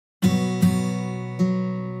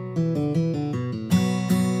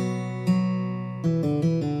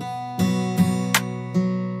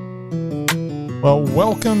Well,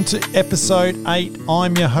 welcome to episode 8.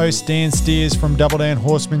 I'm your host, Dan Steers from Double Down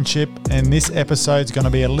Horsemanship, and this episode's going to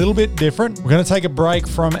be a little bit different. We're going to take a break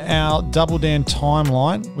from our Double Down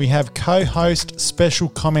timeline. We have co-host Special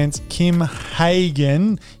Comments Kim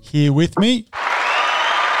Hagen here with me.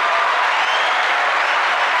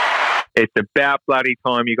 It's about bloody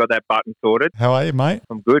time you got that button sorted. How are you, mate?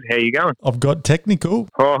 I'm good. How you going? I've got technical.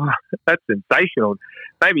 Oh, that's sensational.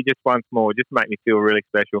 Maybe just once more, just to make me feel really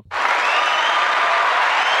special.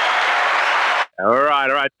 All right.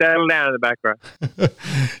 Settle down in the back row.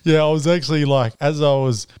 Yeah, I was actually like, as I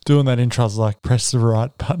was doing that intro, I was like, press the right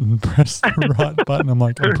button. I'm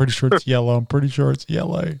like, I'm pretty sure it's yellow.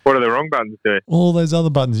 What are the wrong buttons doing? All those other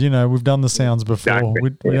buttons, we've done the sounds before.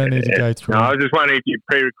 Exactly. We don't need to go through. No, I was just wondering if you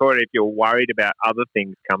pre-recorded, if you're worried about other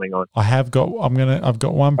things coming on. I've got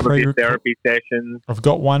one therapy sessions. I've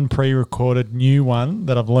got one pre-recorded new one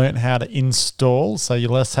that I've learnt how to install, so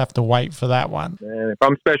you'll just have to wait for that one. If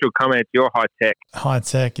I'm Special Comments, you're high tech. High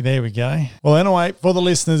tech, there we go. Well, anyway, for the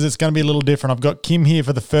listeners, it's going to be a little different. I've got Kim here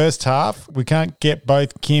for the first half. We can't get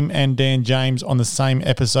both Kim and Dan James on the same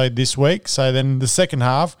episode this week. So then the second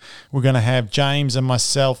half, we're going to have James and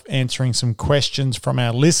myself answering some questions from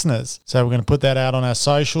our listeners. So we're going to put that out on our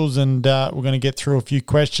socials, and we're going to get through a few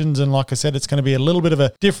questions. And like I said, it's going to be a little bit of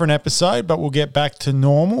a different episode, but we'll get back to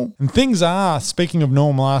normal. And things are, speaking of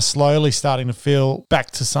normal, are slowly starting to feel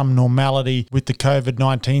back to some normality with the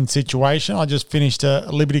COVID-19 situation. I just finished a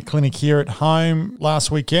Liberty clinic here at home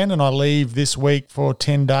last weekend, and I leave this week for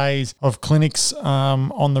 10 days of clinics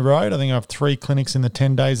on the road. I think I have 3 clinics in the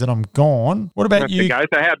 10 days that I'm gone. What about you? Okay.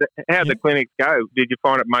 So how'd the clinics go? Did you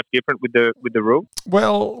find it much different with the rule?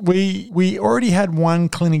 Well, we already had one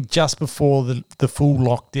clinic just before the full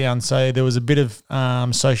lockdown, so there was a bit of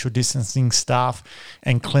social distancing stuff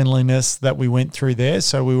and cleanliness that we went through there.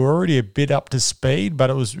 So we were already a bit up to speed,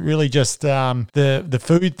 but it was really just the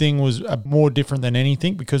food thing was more different than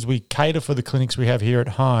anything, because we cater for the clinics we have here at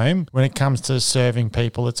home. When it comes to serving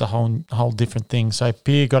people, it's a whole different thing. So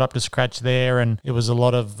Pia got up to scratch there, and it was a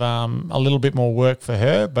lot of a little bit more work for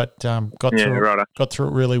her, but got through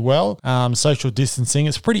it really well. Social distancing,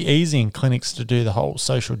 it's pretty easy in clinics to do the whole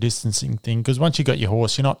social distancing thing, because once you got your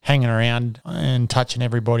horse, you're not hanging around and touching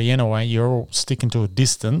everybody anyway. You're all sticking to a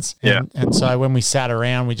distance. And so when we sat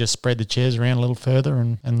around, we just spread the chairs around a little further,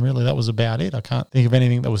 and really that was about it. I can't think of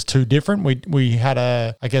anything that was too different. We had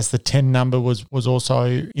I guess the 10 number was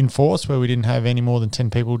also enforced, where we didn't have any more than 10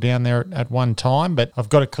 people down there at one time. But I've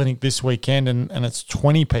got a clinic this weekend, and it's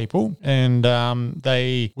 20 people, and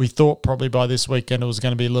we thought probably by this weekend it was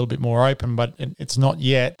going to be a little bit more open, but it's not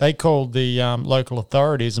yet. They called the local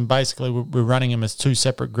authorities, and basically we're running them as 2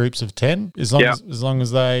 separate groups of 10. As long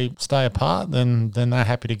as they stay apart, then they're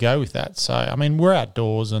happy to go with that. So I mean, we're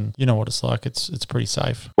outdoors, and you know what it's like. It's pretty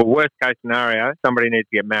safe. Well, worst case scenario, somebody needs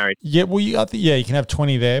to get married. Yeah, well, you can have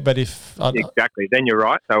 20 there, but if exactly, then you're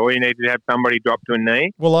right. So all you need to have somebody drop to a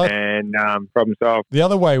knee, and problem solved. The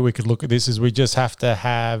other way we could look at this is we just have to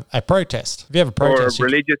have a protest. If you have a protest, or a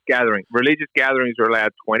religious gathering. Religious gatherings are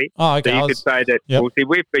allowed 20. Oh, okay. So you could say that. Yep. Well, see,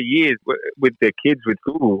 we for years with the kids with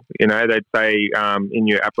school, they'd say in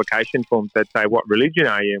your application forms, they'd say, "What religion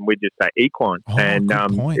are you?" And we'd just say equine. Oh, and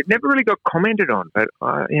it never really got commented on. But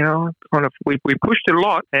we pushed it a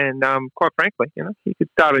lot, and quite frankly, you could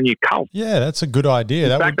start a new cult. Yeah, that's a good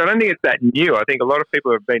idea. In fact, I don't think it's that new. I think a lot of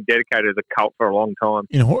people have been dedicated as a cult for a long time.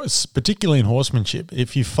 Particularly in horsemanship,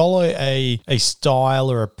 if you follow a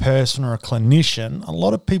style or a person or a clinician, a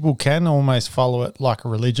lot of people can almost follow it like a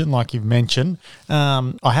religion, like you've mentioned.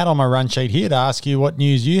 I had on my run sheet here to ask you what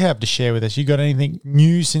news you have to share with us. You got anything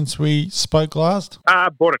new since we spoke last?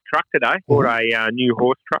 Bought a truck today. Bought a new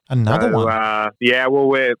horse truck. Another one?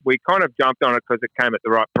 We kind of jumped on it because it came at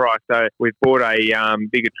the right price. So we've bought a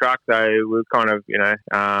bigger truck. So we're kind of,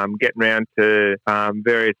 getting around to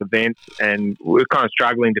various events, and we're kind of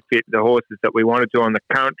struggling to fit the horses that we wanted to on the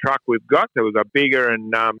current truck we've got. So we've got bigger,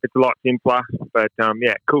 and it's a lot simpler, but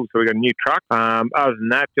cool. So we got a new truck. Other than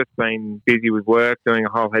that, just been busy with work, doing a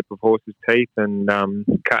whole heap of horses' teeth, and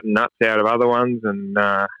cutting nuts out of other ones, and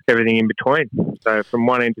everything in between. So from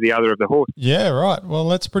one end to the other of the horse. Yeah, right. Well,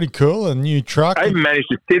 that's pretty cool. A new truck. I even managed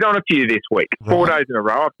to sit on a few this week. Right. 4 days in a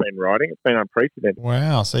row I've been riding. It's been unprecedented.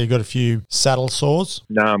 Wow. So you got a few saddle sores?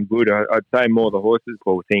 No, I'm good. I'd say more the horses,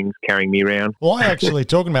 poor things, carrying me around. Well,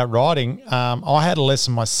 talking about riding, I had a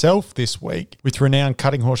lesson myself this week with renowned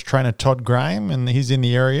cutting horse trainer Todd Graham, and he's in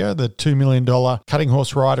the area, the $2 million cutting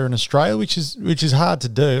horse rider in Australia, which is hard to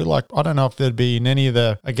do. Like, I don't know if there'd be in any of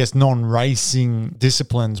the, I guess, non-racing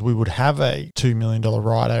disciplines, we would have a $2 $2 million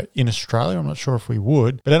rider in Australia. I'm not sure if we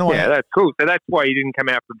would. But anyway. Yeah, that's cool. So that's why you didn't come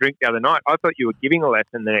out for a drink the other night. I thought you were giving a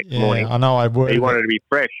lesson the next morning. I know I would. You wanted to be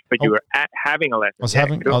fresh, but you were having a lesson.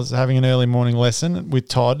 I was having an early morning lesson with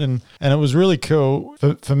Todd, and it was really cool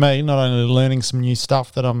for me, not only learning some new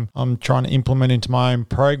stuff that I'm trying to implement into my own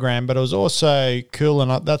program, but it was also cool,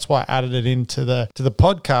 and that's why I added it into the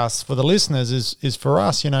podcast for the listeners is for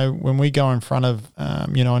us, when we go in front of,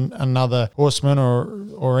 another horseman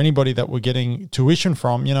or anybody that we're getting tuition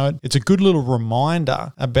from, it's a good little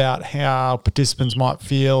reminder about how participants might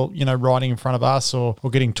feel, riding in front of us or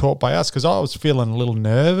getting taught by us, because I was feeling a little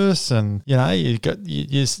nervous, and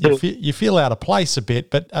you feel out of place a bit,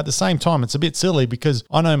 but at the same time it's a bit silly because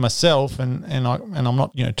I know myself, and I'm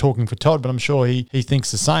not talking for Todd, but I'm sure he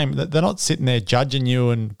thinks the same, that they're not sitting there judging you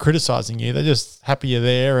and criticizing you. They're just happy you're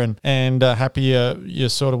there and happy you're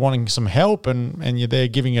sort of wanting some help and you're there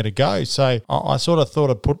giving it a go. So I sort of thought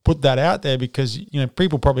I'd put that out there because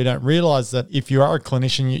people probably don't realize that if you are a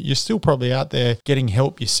clinician, you're still probably out there getting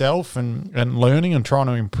help yourself and learning and trying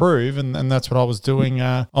to improve, and that's what I was doing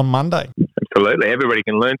on Monday. Absolutely. Everybody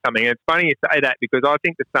can learn something. And it's funny you say that because I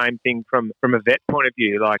think the same thing from a vet point of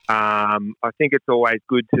view. Like, I think it's always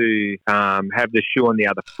good to have the shoe on the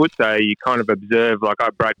other foot. So you kind of observe, like I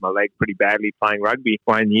broke my leg pretty badly playing rugby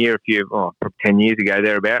one year, 10 years ago,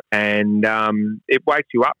 thereabout. And it wakes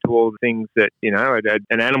you up to all the things that,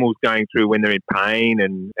 an animal's going through when they're in pain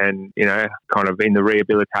and kind of in the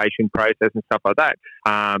rehabilitation process and stuff like that.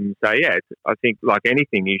 I think like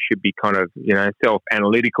anything, you should be kind of,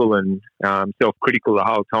 self-analytical and self-critical the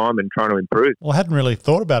whole time and trying to improve. Well, I hadn't really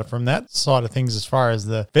thought about it from that side of things as far as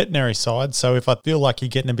the veterinary side. So if I feel like you're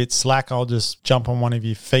getting a bit slack, I'll just jump on one of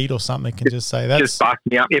your feet or something and just say that's... Just bust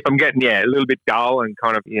me up. If I'm getting, a little bit dull and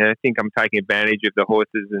kind of, think I'm taking advantage of the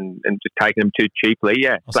horses and just taking them too cheaply,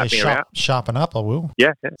 I'll say sharpen up, I will.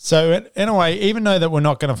 Yeah. So anyway, even though that we're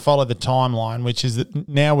not going to follow the timeline, which is that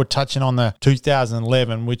now we're touching on the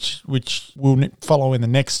 2011, which we'll follow in the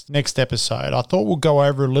next episode, I thought we'll go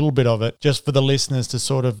over a little bit of it just for the listeners to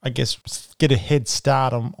sort of, I guess, get a head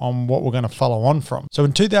start on what we're going to follow on from. So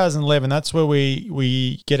in 2011, that's where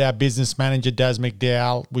we get our business manager, Daz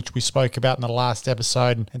McDowell, which we spoke about in the last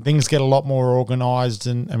episode, and things get a lot more organised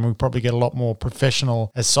and we probably get a lot more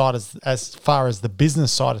professional as far as the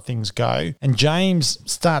business side of things go. And James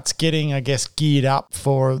starts getting, I guess, geared up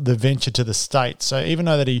for the venture to the States. So even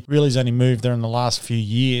though that he really has only moved there in the last few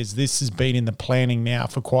years, this has been in the planning now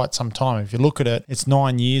for quite some time. If you look at it, it's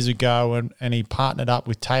 9 years ago and he partnered up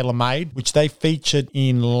with TaylorMade, which they featured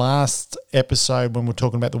in last episode when we're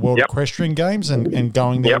talking about the World Equestrian Games and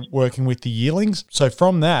going there working with the yearlings. So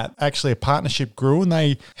from that, actually a partnership grew and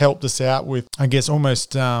they helped us out with, I guess,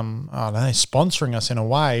 almost, sponsoring us in a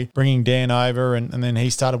way, bringing Dan over and then he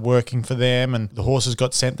started working for them and the horses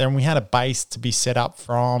got sent there and we had a base to be set up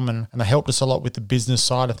from and they helped us a lot with the business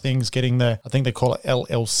side of things, getting I think they call it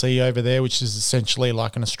LLC over there, which is essentially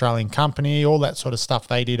like an Australian company, all that sort of stuff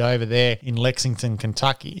they did over there in Lexington,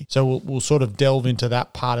 Kentucky. So we'll sort of delve into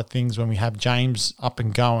that part of things when we have James up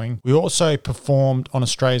and going. We also performed on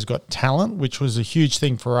Australia's Got Talent, which was a huge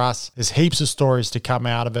thing for us. There's heaps of stories to come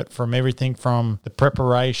out of it, from everything from the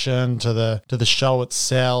preparation to the show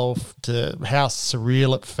itself, to how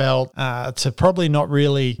surreal it felt, to probably not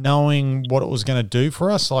really knowing what it was going to do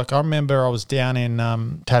for us. Like I remember I was down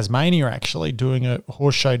in Tasmania actually doing a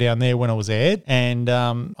horse show down there when it was aired, and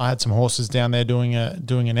I had some horses down there doing an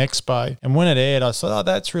expo, and when it aired I thought,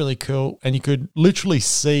 that's really cool, and you could literally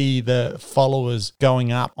see the followers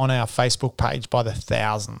going up on our Facebook page by the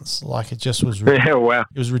thousands. Like it just was wow.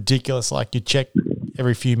 It was ridiculous. Like you check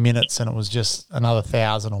every few minutes and it was just another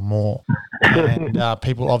 1,000 or more. And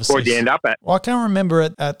people obviously... Where'd you end up at? Well, I can't remember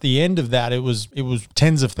it at the end of that. It was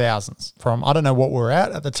tens of thousands from, I don't know what we're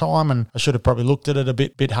at the time, and I should have probably looked at it a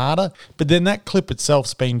bit harder. But then that clip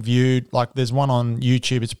itself's been viewed, like there's one on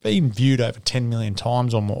YouTube, it's been viewed over 10 million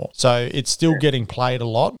times or more. So it's still getting played a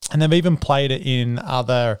lot. And they've even played it in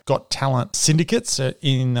other Got Talent syndicates.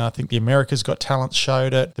 In, I think the America's Got Talent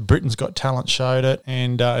showed it, the Britain's Got Talent showed it,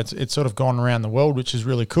 and it's sort of gone around the world, which is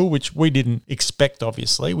really cool, which we didn't expect,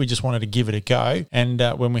 obviously. We just wanted to give it a go. And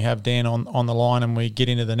when we have Dan on the line and we get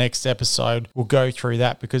into the next episode, we'll go through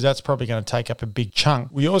that because that's probably going to take up a big chunk.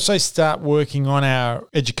 We also start working on our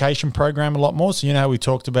education program a lot more. So, we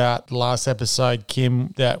talked about the last episode,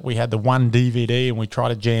 Kim, that we had the one DVD and we tried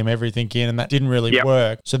to jam everything in and that didn't really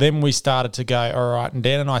work. So then we started to go, all right, and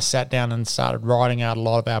Dan and I sat down and started writing out a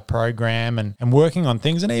lot of our program and working on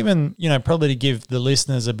things, and even, probably to give the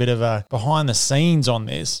listeners a bit of a behind the scenes on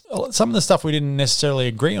this. Some of the stuff we didn't necessarily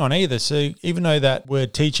agree on either. So, So even though that we're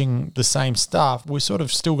teaching the same stuff, we sort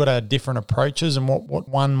of still got our different approaches and what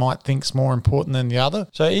one might think's more important than the other.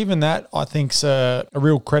 So even that, I think's a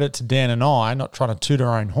real credit to Dan and I, not trying to toot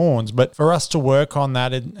our own horns, but for us to work on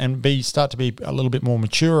that and start to be a little bit more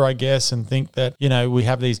mature, I guess, and think that, we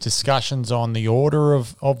have these discussions on the order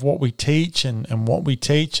of what we teach and what we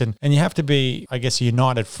teach. And you have to be, I guess, a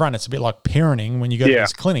united front. It's a bit like parenting when you go to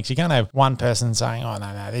these clinics. You can't have one person saying, oh,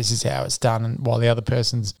 no, this is how it's done, and while the other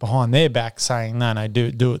person's behind their back saying, no, do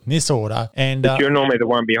it in this order. And but you're normally the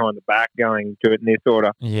one behind the back going, do it in this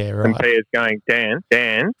order. Yeah, right. And Pia's going,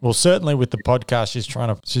 Dan. Well, certainly with the podcast, she's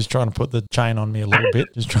trying to put the chain on me a little bit.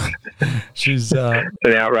 She's it's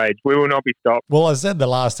an outrage. We will not be stopped. Well, I said the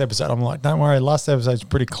last episode, I'm like, don't worry, last episode's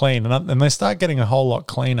pretty clean. And they start getting a whole lot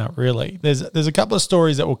cleaner, really. There's a couple of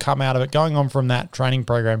stories that will come out of it. Going on from that training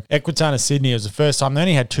program, Equitana Sydney was the first time. They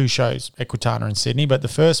only had 2 shows, Equitana and Sydney, but the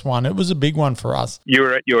first one, it was a big one for us. You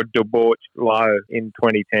were at your debauched low in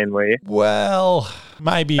 2010, were you? Well,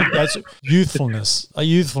 maybe that's youthfulness.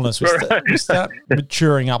 We start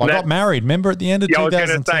maturing up. I got married, remember, at the end of 2010. I was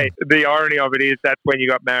going to say, the irony of it is that's when you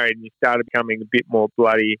got married and you started becoming a bit more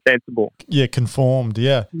bloody sensible. Yeah, conformed,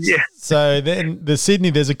 yeah. Yeah. So then the Sydney,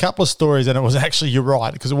 there's a couple of stories, and it was actually, you're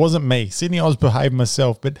right, because it wasn't me. Sydney, I was behaving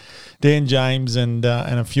myself, but Dan James and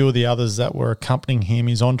a few of the others that were accompanying him,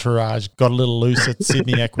 his entourage, got a little loose at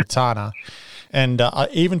Sydney Equitana. And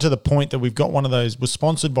even to the point that we've got one of those, we're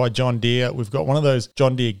sponsored by John Deere. We've got one of those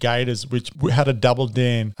John Deere Gators, which had a double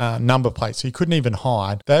Dan number plate, so you couldn't even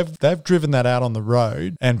hide. They've driven that out on the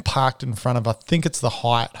road and parked in front of, I think it's the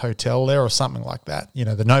Hyatt Hotel there or something like that. The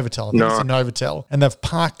Novotel. I think it's the Novotel. And they've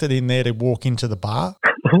parked it in there to walk into the bar.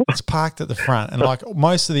 It's parked at the front. And like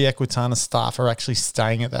most of the Equitana staff are actually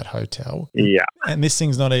staying at that hotel. Yeah. And this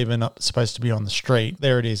thing's not even supposed to be on the street.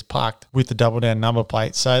 There it is, parked with the double down number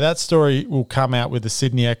plate. So that story will come out with the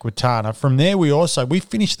Sydney Equitana. From there, we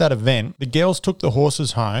finished that event. The girls took the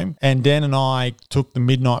horses home, and Dan and I took the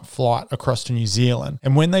midnight flight across to New Zealand.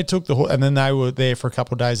 And when they took and then they were there for a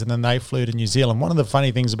couple of days, and then they flew to New Zealand. One of the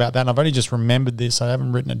funny things about that, and I've only just remembered this, I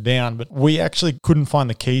haven't written it down, but we actually couldn't find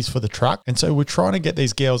the keys for the truck. And so we're trying to get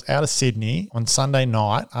these girls out of Sydney on Sunday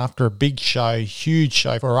night after a big show, huge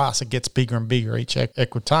show. For us, it gets bigger and bigger each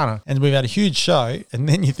Equitana. And we've had a huge show, and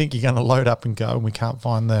then you think you're going to load up and go, and we can't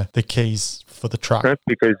find the keys for the truck. That's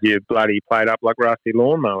because you bloody played up like rusty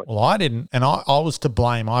lawnmowers. Well, I didn't, and I was to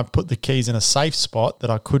blame. I put the keys in a safe spot that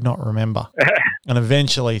I could not remember. And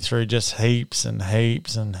eventually, through just heaps and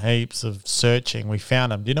heaps and heaps of searching, we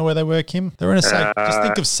found them. Do you know where they were, Kim? They were in a safe. Just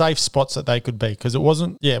think of safe spots that they could be, because it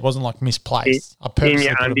wasn't like misplaced. In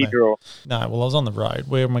your undie drawer. No, well, I was on the road.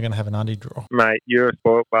 Where am I going to have an undie drawer? Mate, you're a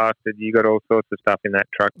spoiled bastard. You got all sorts of stuff in that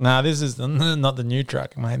truck. No, this is not the new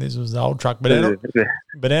truck, mate. This was the old truck. But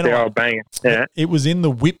anyway, old banger. Yeah. It was in the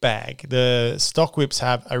whip bag. The stock whips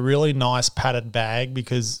have a really nice padded bag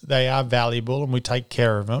because they are valuable and we take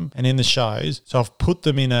care of them. And in the shows, so I've put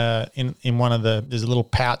them in one of there's a little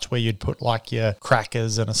pouch where you'd put like your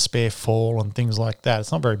crackers and a spare fall and things like that.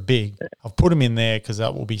 It's not very big. I've put them in there because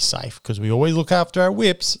that will be safe, because we always look after our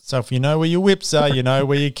whips. So if you know where your whips are, you know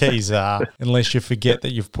where your keys are, unless you forget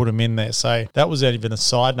that you've put them in there. So that was even a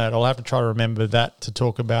side note. I'll have to try to remember that to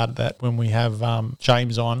talk about that when we have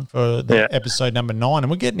James on for the episode number 9.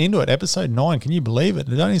 And we're getting into it. Episode 9. Can you believe it?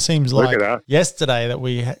 It only seems like yesterday that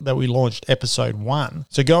we launched episode 1.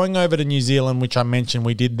 So going over to New Zealand, which I mentioned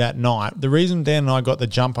we did that night, the reason Dan and I got the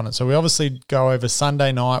jump on it, so we obviously go over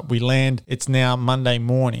Sunday night, we land, it's now Monday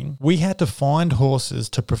morning. We had to find horses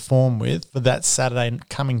to perform with for that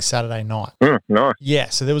coming Saturday night. Nice. Yeah,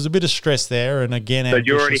 so there was a bit of stress there, and again, so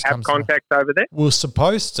you already have contacts over there? We're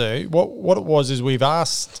supposed to. What it was is we've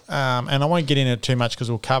asked, and I won't get into it too much because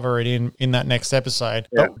we'll cover it in that next episode,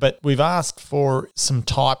 but we've asked for some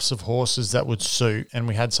types of horses that would suit, and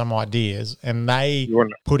we had some ideas, and they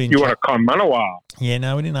put in... You want a Kaimanawa? Yeah,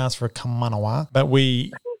 no, we didn't ask for a Kaimanawa, but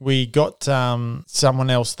we got someone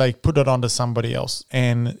else. They put it onto somebody else.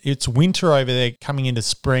 And it's winter over there coming into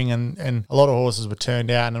spring, and a lot of horses were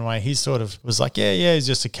turned out. And anyway, he sort of was like, yeah, he's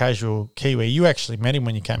just a casual Kiwi. You actually met him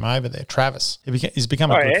when you came over there, Travis. He's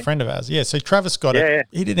become a good friend of ours. Yeah, so Travis got it. Yeah.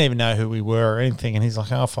 He didn't even know who we were or anything. And he's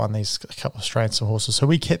like, I'll find a couple of strains of horses. So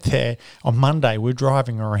we get there on Monday. We're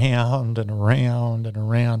driving around and around and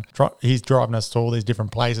around. He's driving us to all these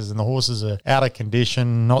different places, and the horses are out of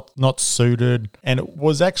condition, not suited. And it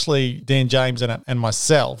was actually Dan James and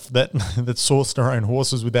myself that sourced our own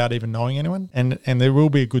horses without even knowing anyone. And there will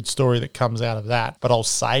be a good story that comes out of that, but I'll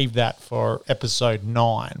save that for episode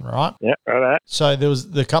 9, right? Yeah, right. So there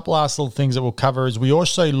was the couple last little things that we'll cover is we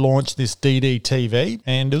also launched this DDTV,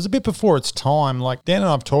 and it was a bit before its time. Like Dan and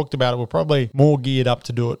I've talked about it, we're probably more geared up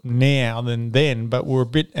to do it now than then, but we're a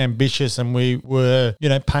bit ambitious, and we were,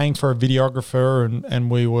 paying for a videographer, and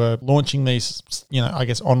we were launching these, I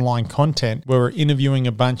guess online content. We were interviewing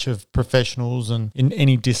a bunch of professionals and in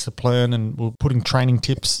any discipline, and we're putting training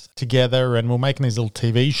tips together, and we're making these little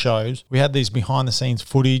TV shows. We had these behind the scenes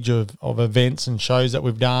footage of events and shows that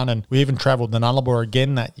we've done, and we even traveled the Nullarbor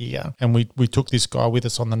again that year, and we took this guy with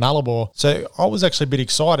us on the Nullarbor. So I was actually a bit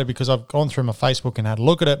excited because I've gone through my Facebook and had a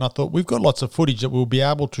look at it, and I thought we've got lots of footage that we'll be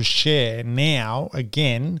able to share now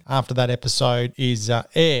again after that episode is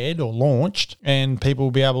aired or launched, and people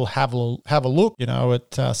will be able to have a look,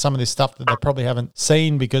 at some of this stuff that they probably haven't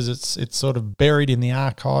seen because it's sort of buried in the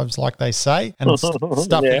archives, like they say, and it's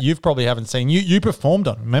stuff that you've probably haven't seen. You performed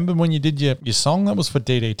on. Remember when you did your song that was for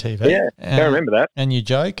DDTV? Yeah, I remember that. And you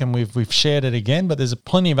joke, and we've shared it again, but there's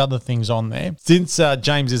plenty of other things on there. Since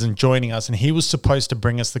James isn't joining us, and he was supposed to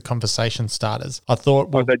bring us the conversation starters, I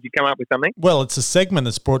thought, so did you come up with something? Well, it's a segment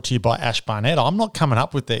that's brought to you by Ash Barnett. I'm not coming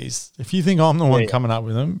up with these. If you think I'm the one coming up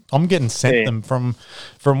with them, I'm getting sent them from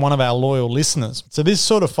one of our loyal listeners. So this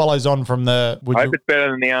sort of follows on from the... I hope it's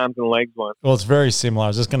better than the arms and legs one. Well, it's very similar. I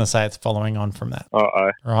was just going to say it's following on from that.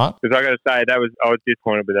 Uh-oh. Right? Because I got to say, I was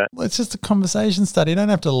disappointed with that. Well, it's just a conversation study. You don't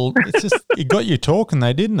have to... It's just... It got you talking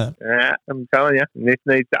though, didn't it? Yeah, I'm telling you. This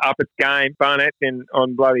needs to up its game. Barnett's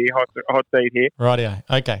on bloody hot seat here. Rightio.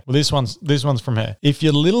 Okay. Well, this one's from her. If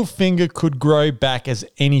your little finger could grow back as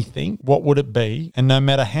anything, what would it be? And no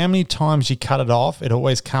matter how many times you cut it off, it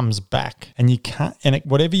always comes back. And you can't... And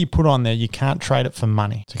whatever you put on there, you can't trade it for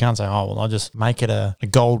money. So you can't say, oh, well, I'll just make it a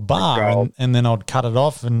gold bar and then I'd cut it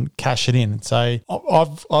off and cash it in. So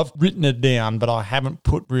I've written it down, but I haven't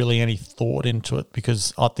put really any thought into it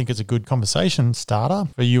because I think it's a good conversation starter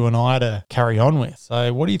for you and I to carry on with.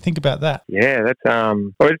 So what do you think about that? Yeah, that's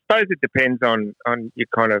well, I suppose it depends on your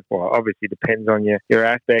kind of, well, obviously depends on your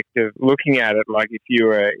aspect of looking at it. Like if you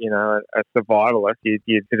were, a survivalist,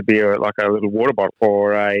 it'd be like a little water bottle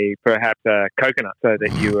or perhaps a coconut, so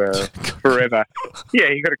that you were forever. Yeah,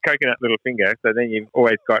 you got a coconut little finger, so then you've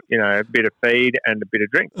always got, a bit of feed and a bit of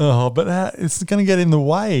drink. Oh, but it's going to get in the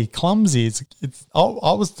way. Clumsy. It's.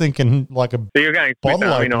 I was thinking like a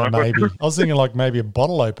bottle opener, maybe. I was thinking like maybe a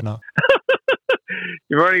bottle opener.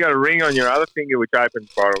 You've already got a ring on your other finger which opens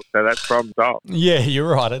bottles, so that's problem solved. Yeah, you're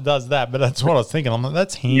right. It does that, but that's what I was thinking. I'm like,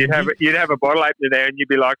 that's handy. You'd have a bottle opener there, and you'd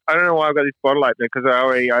be like, I don't know why I've got this bottle opener because I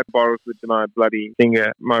already open bottles with my bloody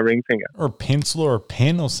finger, my ring finger. Or a pencil or a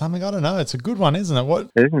pen or something. I don't know. It's a good one, isn't it? What?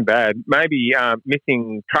 It isn't bad. Maybe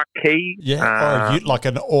missing truck key. Yeah, or like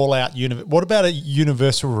an all-out What about a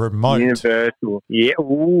universal remote? Universal. Yeah.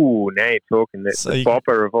 Ooh, now you're talking. The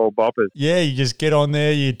bopper of all boppers. Yeah, you just get on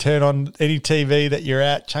there, you turn on any TV that you're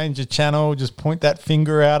at, change the channel, just point that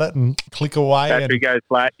finger at it and click away. Battery goes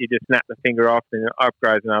flat, you just snap the finger off and up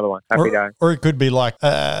grows another one. Happy day. Or it could be like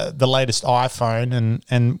the latest iPhone,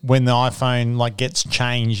 and when the iPhone like gets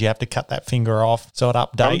changed, you have to cut that finger off so it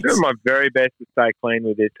updates. I'm doing my very best to stay clean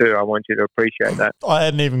with it too. I want you to appreciate that. I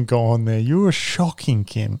hadn't even gone there. You were shocking,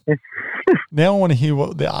 Kim. Now I want to hear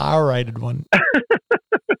what the R-rated one.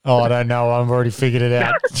 Oh, I don't know. I've already figured it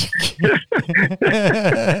out.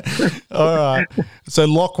 All right. So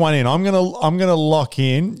lock one in. I'm gonna lock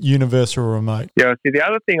in universal remote. Yeah. See, the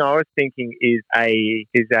other thing I was thinking is see,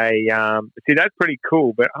 that's pretty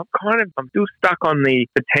cool, but I'm still stuck on the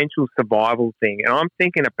potential survival thing, and I'm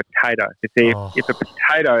thinking a potato. To see if a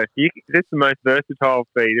potato, that's the most versatile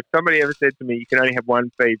feed. If somebody ever said to me, you can only have one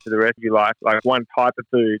feed for the rest of your life, like one type of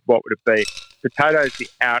food, what would it be? Potato's the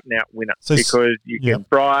out-and-out winner because you can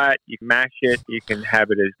fry it, you can mash it, you can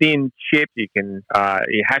have it as thin chips, you can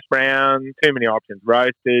hash brown, too many options,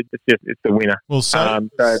 roasted. It's the winner. Well,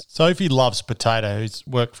 Sophie loves potato, who's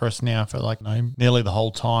worked for us now for nearly the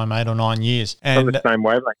whole time, 8 or 9 years. And on the same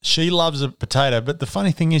wavelength. She loves a potato, but the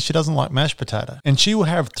funny thing is she doesn't like mashed potato. And she will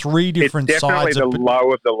have 3 different sides. It's definitely the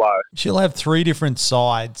low of the low. She'll have 3 different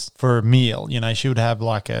sides for a meal. She would have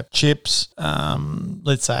like a chips,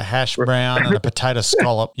 let's say a hash brown, and a potato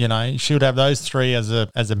scallop. She would have those 3 as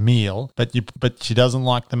a meal, but she doesn't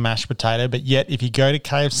like the mashed potato. But yet, if you go to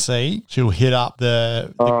KFC, she'll hit up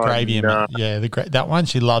the gravy. No. Yeah, that one,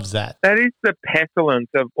 she loves that. That is the pestilence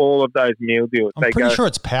of all of those meal deals. I'm pretty sure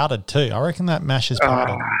it's powdered too. I reckon that mash is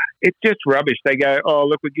powdered. It's just rubbish. They go, oh,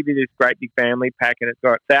 look, we'll give you this great big family pack and it's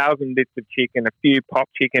got 1,000 bits of chicken, a few pop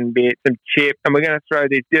chicken bits, some chips, and we're going to throw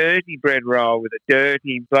this dirty bread roll with a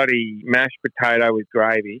dirty bloody mashed potato with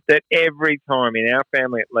gravy that every time, in our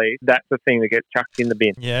family at least, that's the thing that gets chucked in the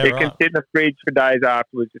bin. Yeah, it can sit in the fridge for days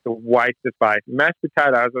afterwards, just a waste of space. Mashed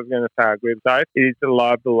potatoes, I was going to say, are rib toast. It is the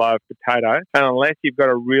love potato. And unless you've got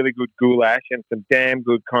a really good goulash and some damn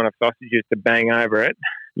good kind of sausages to bang over it,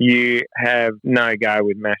 you have no go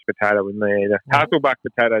with mashed potato with me either. Hasselback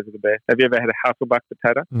potatoes are the best. Have you ever had a Hasselback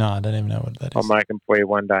potato? No, I don't even know what that is. I'll make them for you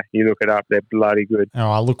one day. You look it up. They're bloody good. Oh,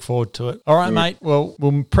 I look forward to it. All right, mate. Well,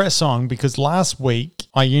 we'll press on because last week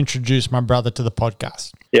I introduced my brother to the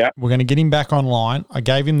podcast. Yeah. We're going to get him back online. I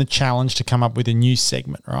gave him the challenge to come up with a new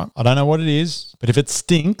segment, right? I don't know what it is, but if it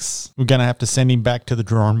stinks, we're going to have to send him back to the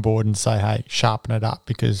drawing board and say, hey, sharpen it up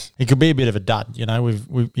because it could be a bit of a dud, you know. I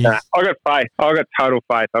got faith. I got total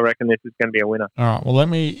faith. I reckon this is going to be a winner. All right. Well, let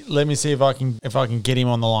me see if I can get him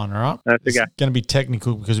on the line, all right? That's It's going to be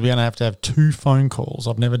technical because we're going to have 2 phone calls.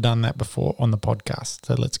 I've never done that before on the podcast.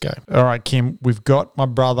 So let's go. All right, Kim, we've got my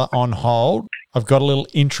brother on hold. I've got a little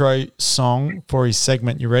intro song for his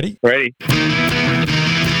segment. You ready? Ready.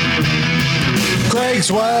 Craig's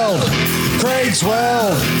World. Craig's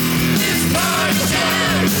World.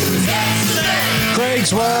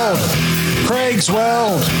 Craig's World. Craig's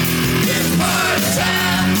World.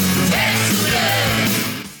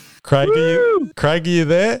 Craig, are you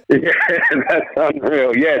there? Yeah, that's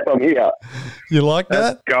unreal. Yes, I'm here. You like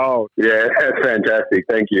that? Gold. Yeah, that's fantastic.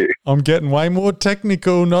 Thank you. I'm getting way more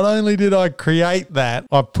technical. Not only did I create that,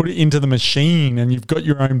 I put it into the machine and you've got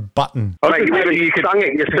your own button. Mate, you could sung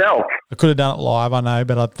it yourself. I could have done it live, I know,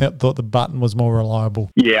 but I thought the button was more reliable.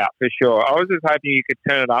 Yeah, for sure. I was just hoping you could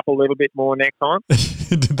turn it up a little bit more next time.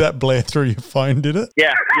 Did that blare through your phone, did it?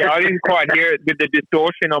 Yeah, I didn't quite hear it with the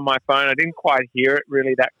distortion on my phone. I didn't quite hear it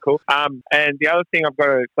really that cool. And the other thing I've got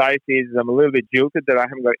to say is I'm a little bit jilted that I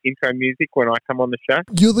haven't got intro music when I come on the show.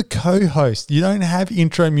 You're the co-host. You don't have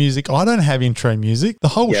intro music. I don't have intro music. The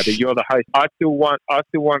whole but you're the host. I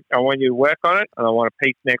want you to work on it, and I want a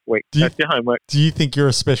piece next week. That's your homework. Do you think you're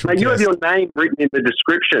a special guest? You have your name written in the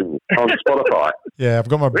description on Spotify. Yeah, I've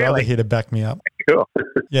got my brother here to back me up. Cool.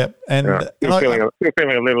 Yep, and You're feeling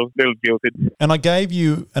a little jilted. And I gave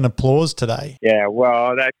you an applause today. Yeah,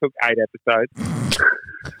 well, that took 8 episodes.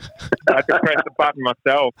 I had to press the button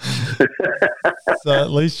myself. So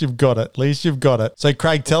at least you've got it. So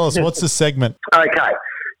Craig, tell us, what's the segment? Okay.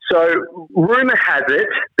 So, rumour has it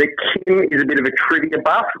that Kim is a bit of a trivia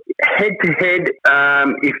buff. Head-to-head,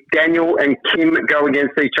 if Daniel and Kim go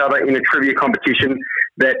against each other in a trivia competition,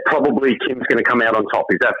 that probably Kim's going to come out on top.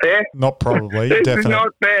 Is that fair? Not probably, This definitely. is not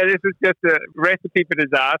fair. This is just a recipe for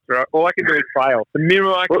disaster. All I can do is fail. The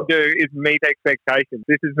minimum I can do is meet expectations.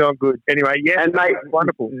 This is not good. Anyway, yeah, and mate,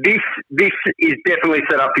 wonderful. This is definitely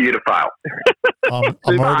set up for you to fail. I'm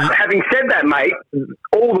already... Having said that, mate,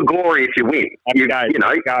 all the glory if you win.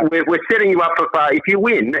 We're setting you up for if you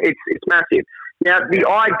win, it's massive. Now, the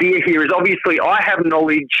idea here is obviously I have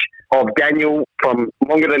knowledge of Daniel from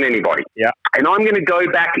longer than anybody. Yeah. And I'm going to go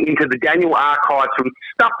back into the Daniel archives from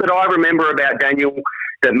stuff that I remember about Daniel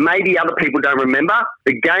that maybe other people don't remember.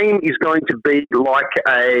 The game is going to be like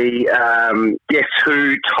a Guess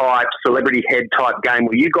Who type, celebrity head type game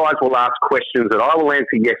where you guys will ask questions that I will answer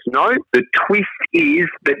yes, no. The twist is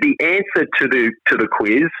that the answer to the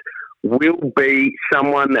quiz will be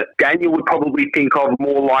someone that Daniel would probably think of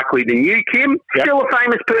more likely than you, Kim. Yep. Still a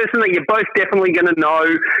famous person that you're both definitely going to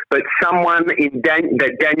know, but someone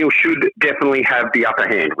that Daniel should definitely have the upper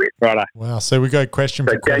hand with. Right. Wow, so we go question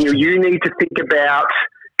for question. Daniel, you need to think about,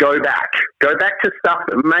 go back to stuff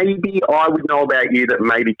that maybe I would know about you that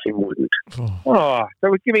maybe Kim wouldn't. Oh, so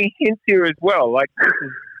we're giving hints here as well. Like,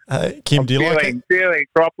 Kim, do you like it? Feeling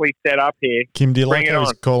properly set up here. Kim, do you like how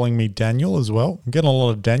he's calling me Daniel as well? I'm getting a lot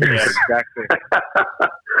of Daniels. Yeah, exactly.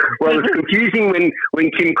 Well, it's confusing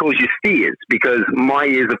when Kim calls you Steers because my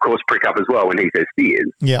ears, of course, prick up as well when he says Steers.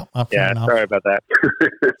 Yeah, fair enough. Sorry about that.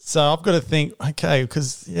 So I've got to think, okay,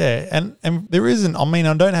 because, and there isn't, I mean,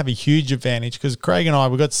 I don't have a huge advantage because Craig and I,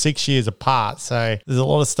 we've got 6 years apart. So there's a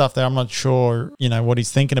lot of stuff there I'm not sure, what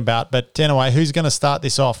he's thinking about. But anyway, who's going to start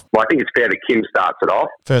this off? Well, I think it's fair that Kim starts it off.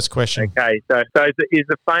 First question. Okay, so is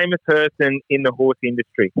a famous person in the horse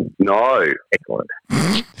industry? No. Excellent.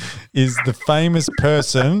 Is the famous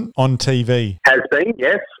person on TV? Has been,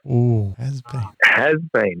 yes. Ooh, has been. Has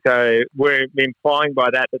been. So we're implying by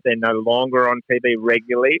that they're no longer on TV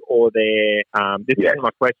regularly, or they're. This isn't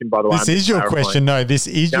my question, by the way. This is your question. No, this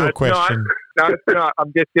is your question. No, it's not.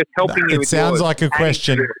 I'm just helping you It with sounds yours. like a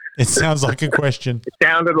question. It sounds like a question. It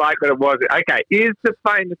sounded like that it was. Okay, is the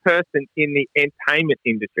famous person in the entertainment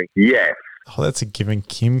industry? Yes. Oh, that's a given,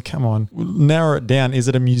 Kim. Come on. Narrow it down. Is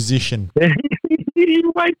it a musician?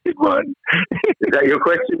 You wasted one. Is that your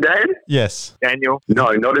question, Dan? Yes. Daniel,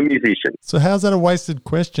 No, not a musician. So how's that a wasted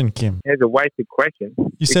question, Kim? here's a wasted question.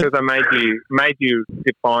 You said- because I made you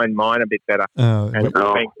define mine a bit better. And it would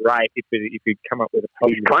have been great if you'd come up with a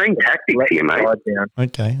He's playing tactics here, mate.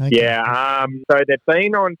 okay. Yeah. So they've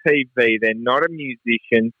been on TV. They're not a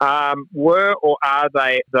musician. Were or are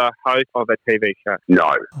they the host of a TV show?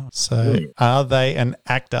 No. So are they an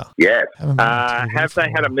actor? Yes. Haven't been on TV Have for they a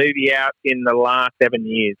had a while. movie out in the last 7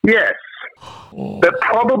 years? Yes. But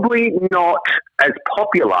probably not as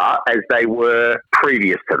popular as they were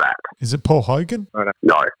previous to that. Is it Paul Hogan?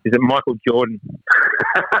 No. Is it Michael Jordan?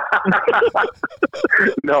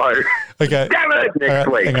 No. Okay. Damn it! Next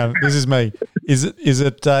week. Hang on. This is me. Is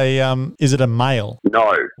it a male?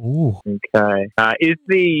 No. Ooh. Okay. Is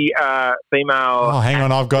the female... Oh, hang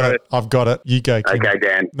on. I've got it. You go, Kim. Okay,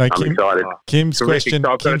 Dan. No, I'm Kim. excited. Kim's Terrific. question.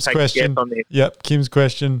 So I've got to Kim's take a question. guess on this. Yep. Kim's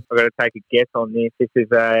question. I've got to take a guess on this. This is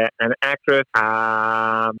an actress,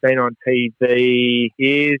 been on TV.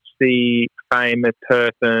 Is the famous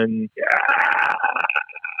person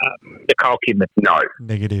Nicole Kidman? No.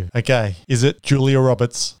 Negative. Okay. Is it Julia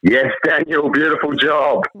Roberts? Yes, Daniel. Beautiful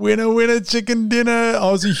job. Winner, chicken dinner.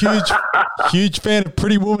 I was a huge fan of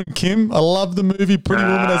Pretty Woman, Kim. I love the movie Pretty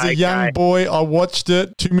Woman as a young Okay. boy. I watched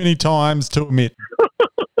it too many times to admit.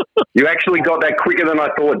 You actually got that quicker than I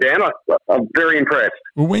thought, Dan. I'm very impressed.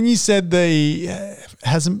 Well, when you said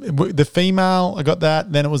the female, I got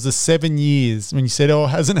that. Then it was the 7 years. When you said,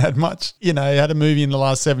 hasn't had much, had a movie in the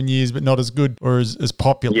last 7 years, but not as good or as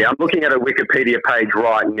popular. Yeah, I'm looking at a Wikipedia page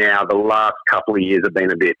right now. The last couple of years have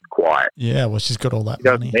been a bit quiet. Yeah, well, she's got all that She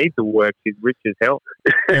doesn't money. need to work. She's rich as hell.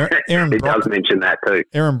 Aaron It does mention that too.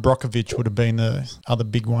 Aaron Brockovich would have been the other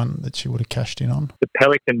big one that she would have cashed in on. The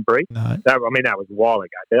Pelican Brief. No. That was a while ago.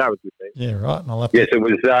 That was good. Yeah, right. And I'll have Yes, it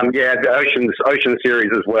was. The Ocean series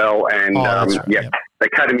as well, and that's right, the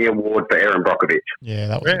Academy Award for Aaron Brockovich. Yeah,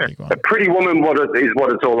 that was a big one. A Pretty Woman is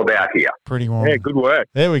what it's all about here. Pretty Woman. Yeah, good work.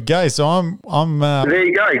 There we go. So I'm There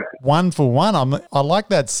you go. 1 for 1. I like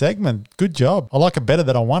that segment. Good job. I like it better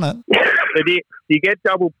that I won it. So do you get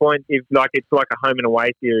double points if it's like a home and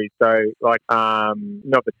away series? So not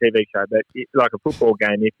the TV show, but like a football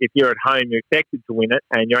game. If you're at home, you're expected to win it,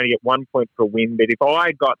 and you only get 1 point per win. But if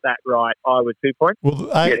I got that right, I was 2 points. Well,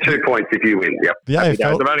 2 points if you win. Yep. the I've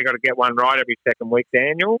AFL. only got to get one right every second week,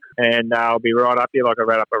 Daniel, and I'll be right up here like a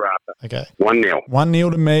rat up a rafter. Okay. 1-0.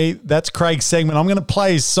 1-0 to me. That's Craig's segment. I'm going to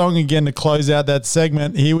play his song again to close out that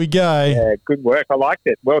segment. Here we go. Yeah, good work. I liked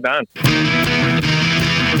it. Well done.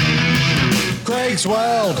 Craig's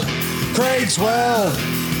World. Craig's World.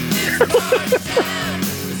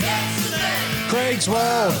 Craig's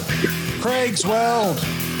World. Craig's World.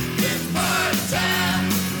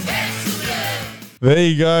 There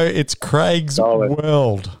you go. It's Craig's Solid.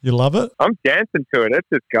 World. You love it? I'm dancing to it. It's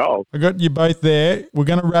just gold. I got you both there. We're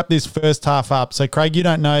going to wrap this first half up. So, Craig, you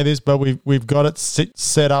don't know this, but we've got it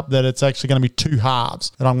set up that it's actually going to be 2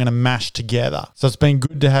 halves that I'm going to mash together. So it's been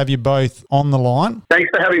good to have you both on the line. Thanks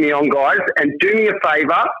for having me on, guys. And do me a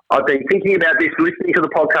favour. I've been thinking about this, listening to the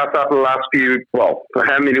podcast after the last for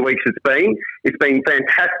how many weeks it's been. It's been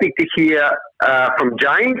fantastic to hear from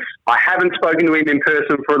James. I haven't spoken to him in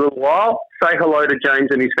person for a little while. Say hello to James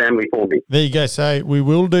and his family for me. There you go. So we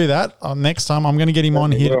will do that. Next time I'm going to get him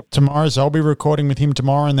on here tomorrow. So I'll be recording with him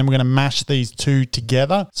tomorrow, and then we're going to mash these 2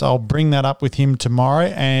 together. So I'll bring that up with him tomorrow.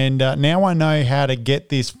 And now I know how to get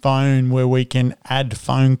this phone where we can add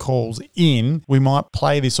phone calls in. We might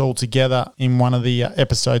play this all together in one of the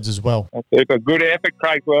episodes as well. That's super. Good effort,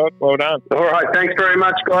 Craig. Well done. All right. Thanks very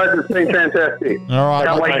much, guys. It's been fantastic. All right.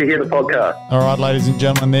 Can't wait to hear the podcast. All right, ladies and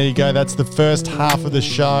gentlemen, there you go. That's the first half of the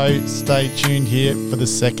show. Stay tuned here for the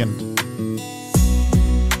second.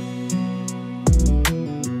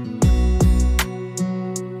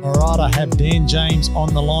 All right, I have Dan James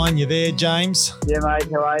on the line. You there, James? Yeah, mate.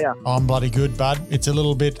 How are you? I'm bloody good, bud. It's a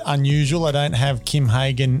little bit unusual. I don't have Kim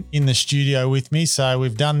Hagan in the studio with me, so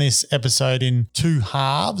we've done this episode in 2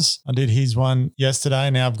 halves. I did his one yesterday.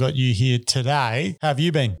 Now I've got you here today. How have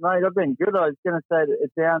you been? Mate, I've been good. I was going to say that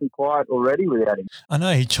it's down quiet already without him. I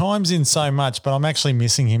know he chimes in so much, but I'm actually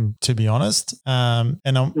missing him, to be honest. I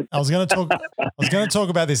was going to talk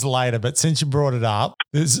about this later, but since you brought it up,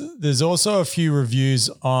 there's also a few reviews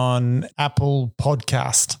on on Apple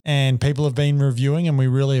Podcast, and people have been reviewing, and we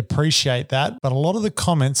really appreciate that. But a lot of the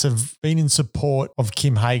comments have been in support of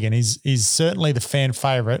Kim Hagen. He's certainly the fan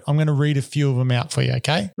favorite. I'm going to read a few of them out for you,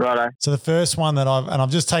 okay? Righto. So the first one that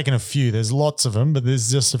I've just taken a few. There's lots of them, but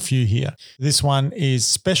there's just a few here. This one is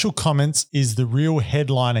special comments is the real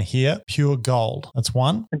headliner here, pure gold. That's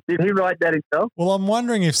one. Did he write that himself? Well, I'm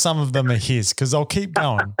wondering if some of them are his, because I'll keep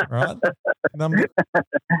going, right?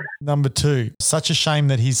 Number two, such a shame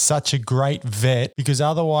that he's such a great vet, because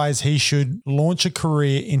otherwise he should launch a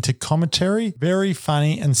career into commentary. Very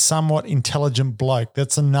funny and somewhat intelligent bloke.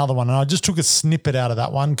 That's another one. And I just took a snippet out of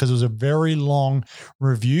that one because it was a very long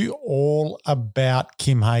review all about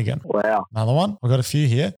Kim Hagen. Wow. Another one. I've got a few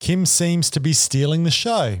here. Kim seems to be stealing the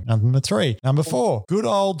show. Number three. Number four, good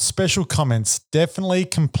old special comments. Definitely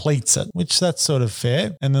completes it, which that's sort of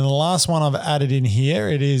fair. And then the last one I've added in here,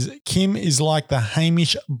 it is Kim is like the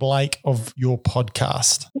Hamish Blake of your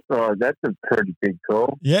podcast. Oh, that's a pretty big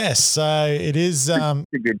call. Yes, so it is. It's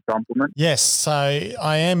a good compliment. Yes, so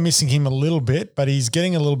I am missing him a little bit, but he's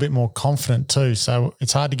getting a little bit more confident too. So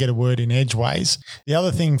it's hard to get a word in edgeways. The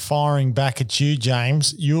other thing, firing back at you,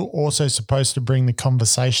 James, you're also supposed to bring the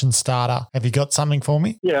conversation starter. Have you got something for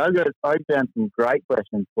me? Yeah, I found some great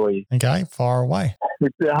questions for you. Okay, fire away.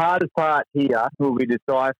 It's the hardest part here will be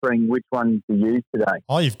deciphering which ones to use today.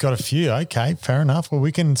 Oh, you've got a few. Okay, fair enough. Well,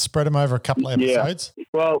 we can spread them over a couple of episodes. Yeah.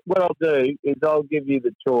 Well, what I'll do is I'll give you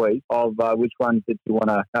the choice of which ones that you want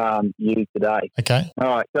to use today. Okay.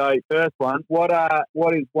 All right. So first one, what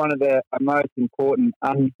is one of the most important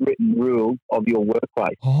unwritten rules of your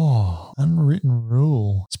workplace? Oh, unwritten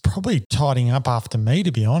rule. It's probably tidying up after me,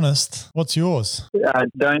 to be honest. What's yours?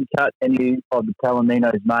 Don't cut any of the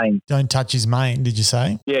Palomino's mane. Don't touch his mane, did you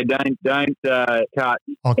say? Yeah, don't cut.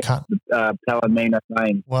 I'll cut Palomino's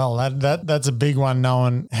mane. Well, that's a big one,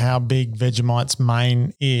 knowing how big Vegemite's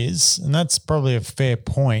mane is, and that's probably a fair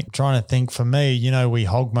point. I'm trying to think for me, we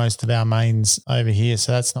hog most of our manes over here,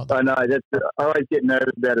 so that's not. I know. I always get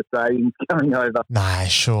nervous about Australians coming over. Nah,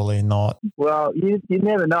 surely not. Well, you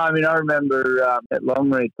never know. I mean, I remember at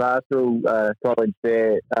Longreach Pastoral College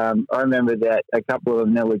there, I remember that a couple of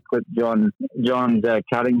them nearly clipped John's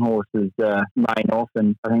cutting horse's mane off,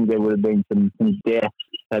 and I think there would have been some deaths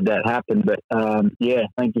had that happened. But I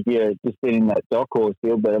think if you're just in that dock horse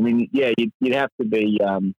deal, but I mean, yeah, you'd have to be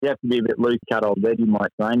a bit loose cut old Vegemite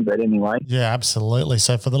mane. But anyway, yeah, absolutely.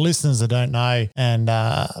 So for the listeners that don't know, and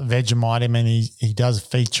Vegemite, I mean, he does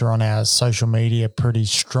feature on our social media pretty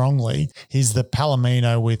strongly. He's the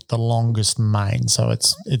Palomino with the longest mane, so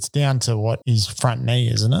it's down to what his front knee,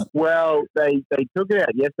 isn't it? Well, they took it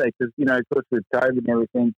out yesterday because of course with COVID and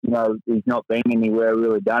everything, he's not been anywhere,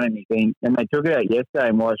 really done anything, and they took it out yesterday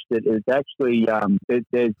and watched it. It's actually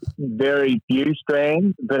there's very few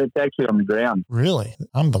strands, but it's actually on the ground. Really?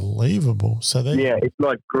 Unbelievable. So it's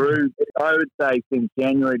like grew. I would say since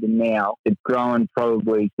January to now, it's grown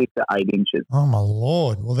probably 6 to 8 inches. Oh my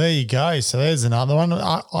Lord. Well, there you go. So there's another one.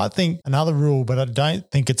 I think another rule, but I don't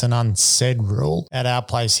think it's an unsaid rule at our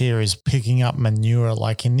place here, is picking up manure,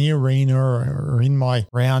 like in the arena or in my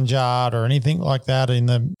round yard or anything like that in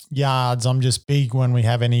the yards. I'm just big when we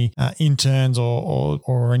have any interns or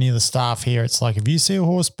any of the staff here. It's like, if you see a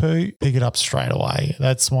horse poo, pick it up straight away.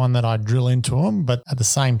 That's one that I drill into them, but at the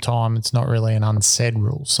same time, it's not really an unsaid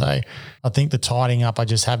rule. So I think the tidying up, I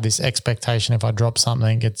just have this expectation if I drop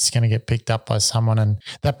something, it's going to get picked up by someone, and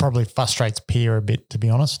that probably frustrates Pierre a bit, to be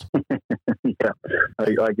honest. Yeah,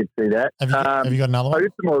 I could see that. Have you got another one?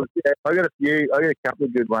 I got a few. I got a couple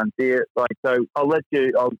of good ones here. I'll let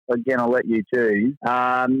you choose.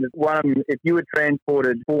 One of them, if you were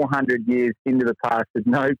transported 400 years into the past with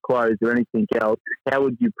no clothes or anything else, how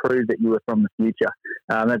would you prove that you were from the future?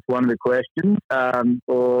 That's one of the questions.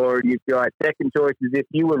 Or you've got second choice is, if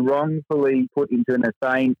you were wrongfully put into an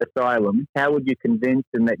insane asylum, how would you convince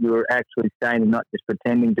them that you were actually sane and not just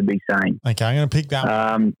pretending to be sane? Okay, I'm going to pick that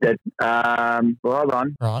one. Well, hold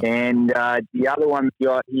on. Right. And the other one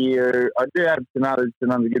got here, I do have some other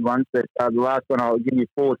good ones, but the last one, I'll give you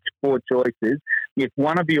four choices. If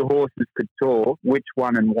one of your horses could talk, which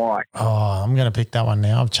one and why? Oh, I'm going to pick that one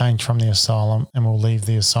now. I've changed from the asylum, and we'll leave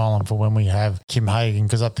the asylum for when we have Kim Hagen,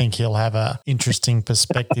 because I think he'll have an interesting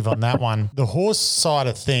perspective on that one. The horse side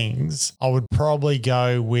of things, I would probably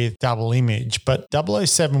go with Double Image, but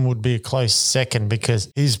 007 would be a close second,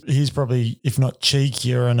 because he's probably, if not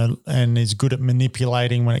cheekier and is good at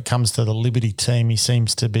manipulating when it comes to the Liberty team. He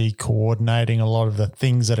seems to be coordinating a lot of the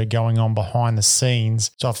things that are going on behind the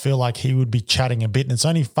scenes. So I feel like he would be chatting a bit. And it's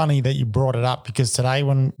only funny that you brought it up, because today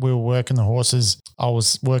when we were working the horses, I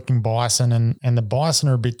was working bison, and the bison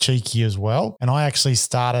are a bit cheeky as well. And I actually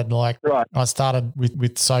started I started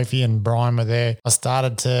with Sophie and Brian were there. I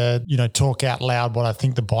started to, talk out loud what I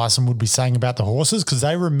think the bison would be saying about the horses, because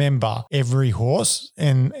they remember every horse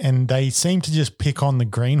and they seem to just pick on the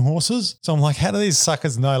green horses. So I'm like, how do these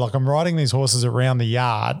suckers know? Like, I'm riding these horses around the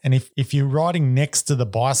yard, and if you're riding next to the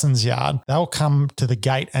bison's yard, they'll come to the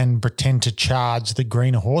gate and pretend to charge the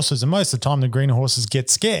greener horses. And most of the time the greener horses get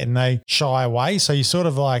scared and they shy away. So you're sort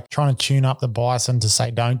of like trying to tune up the bison to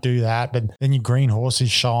say, don't do that. But then your green horse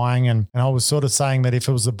is shying. And I was sort of saying that if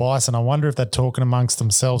it was the bison, I wonder if they're talking amongst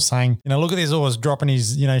themselves saying, look at this horse dropping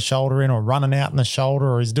his, shoulder in, or running out in the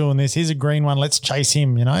shoulder, or he's doing this. Here's a green one. Let's chase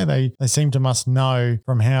him. They seem to must know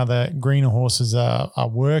from how the greener horses are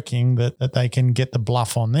working that they can get the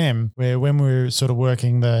bluff on them, where when we're sort of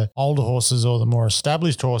working the older horses or the more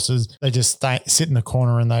established horses, they just sit in the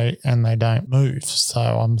corner and they don't move. So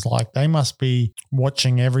I'm like, they must be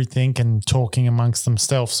watching everything and talking amongst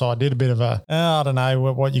themselves. So I did a bit of I don't know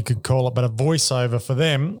what you could call it, but a voiceover for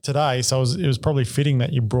them today. So it was probably fitting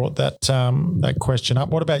that you brought that question up.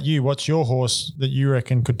 What about you? What's your horse that you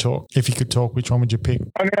reckon could talk? If you could talk, which one would you pick?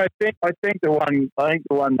 I think the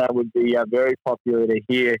one that would be very popular to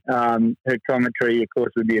hear her commentary, of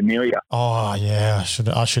course, would be Amelia. Oh yeah, I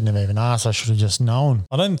shouldn't have even asked. I should have just known.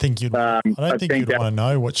 I don't think you'd want to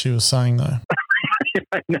know what she was saying though.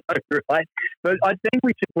 I know, right? But I think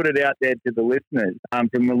we should put it out there to the listeners.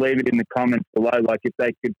 We'll leave it in the comments below. Like, if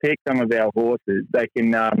they could pick some of our horses, they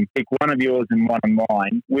can pick one of yours and one of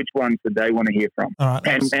mine. Which ones would they want to hear from? All right,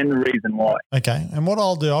 and the reason why. Okay. And what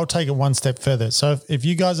I'll do, I'll take it one step further. So if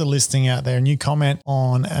you guys are listening out there and you comment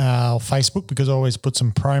on our Facebook, because I always put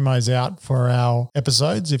some promos out for our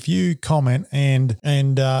episodes, if you comment and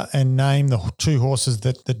name the two horses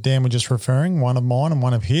that Dan was just referring, one of mine and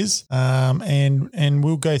one of his, and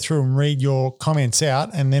we'll go through and read your comments out,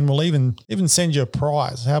 and then we'll even send you a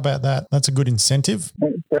prize. How about that? That's a good incentive.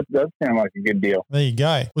 That does sound like a good deal. There you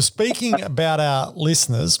go. Well, speaking about our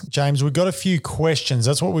listeners, James, we've got a few questions.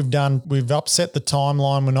 That's what we've done. We've upset the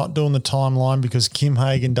timeline. We're not doing the timeline because Kim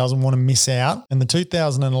Hagen doesn't want to miss out. And the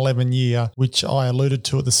 2011 year, which I alluded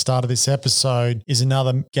to at the start of this episode, is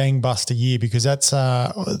another gangbuster year, because that's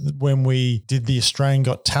when we did the Australia's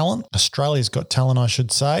Got Talent, I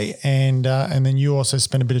should say, and then you also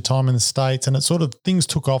spent a bit of time in the States, and it sort of things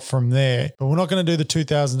took off from there. But we're not going to do the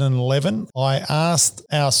 2011. I asked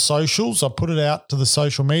our socials. I put it out to the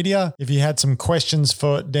social media if you had some questions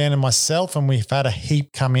for Dan and myself, and we've had a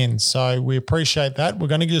heap come in. So we appreciate that. We're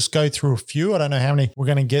going to just go through a few. I don't know how many we're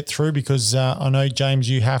going to get through, because I know, James,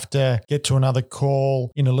 you have to get to another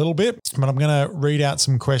call in a little bit, but I'm going to read out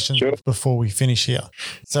some questions before we finish here.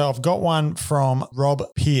 So I've got one from Rob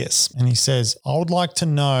Pierce, and he says, I would like to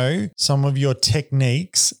know some of your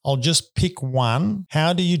techniques. I'll just pick one.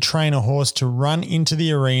 How do you train a horse to run into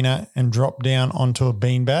the arena and drop down onto a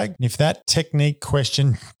beanbag? And if that technique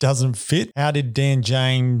question doesn't fit, how did Dan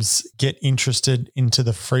James get interested into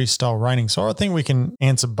the freestyle reining? So I think we can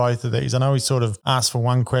answer both of these. I know he sort of asked for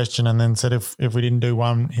one question and then said if we didn't do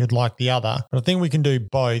one, he'd like the other. But I think we can do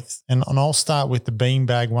both. And I'll start with the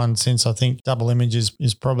beanbag one, since I think Double Image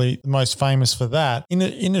is probably the most famous for that.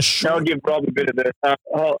 I'll give Rob a bit of the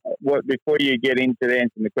before you get into answering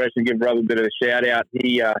the question, give Rob a bit of a shout out.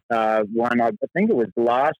 He won, I think it was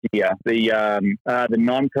last year, the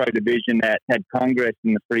non-pro division that had Congress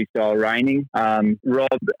in the freestyle reining. Rob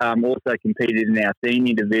also competed in our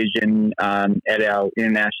senior division at our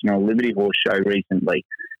International Liberty Horse Show recently.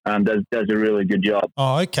 Does a really good job.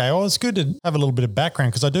 Oh, okay. Well, it's good to have a little bit of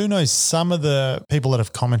background, because I do know some of the people that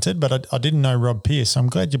have commented, but I didn't know Rob Pierce. So I'm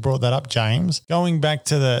glad you brought that up, James. Going back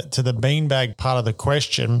to the beanbag part of the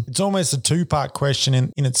question, it's almost a two-part question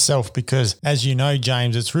in itself, because as you know,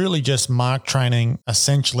 James, it's really just mark training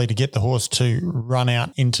essentially to get the horse to run out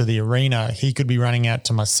into the arena. He could be running out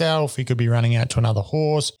to myself. He could be running out to another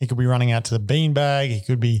horse. He could be running out to the beanbag. He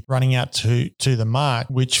could be running out to the mark,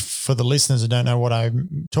 which for the listeners who don't know what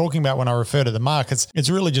I'm talking about when I refer to the mark, it's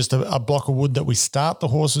really just a block of wood that we start the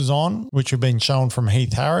horses on, which have been shown from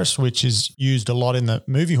Heath Harris, which is used a lot in the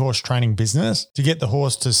movie horse training business, to get the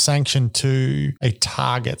horse to sanction to a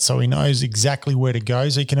target so he knows exactly where to go.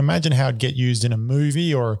 So you can imagine how it'd get used in a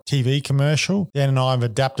movie or a TV commercial. Dan and I have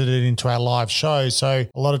adapted it into our live show. So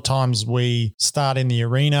a lot of times we start in the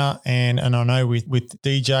arena, and I know with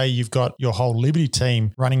DJ, you've got your whole Liberty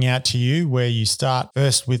team running out to you, where you start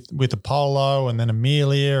first with Apollo, and then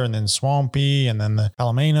Amelia, clear, and then Swampy, and then the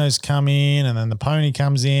Palominos come in, and then the pony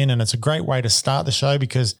comes in. And it's a great way to start the show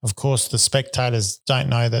because, of course, the spectators don't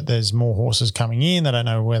know that there's more horses coming in. They don't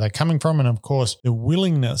know where they're coming from. And, of course, the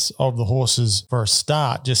willingness of the horses for a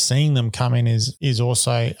start, just seeing them come in is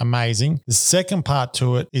also amazing. The second part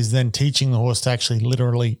to it is then teaching the horse to actually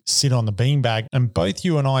literally sit on the beanbag. And both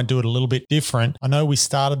you and I do it a little bit different. I know we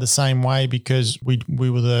started the same way because we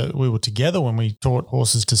were together when we taught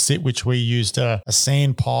horses to sit, which we used a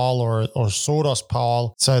sand pile or sawdust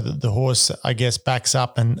pile so that the horse, I guess, backs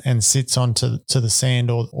up and sits onto the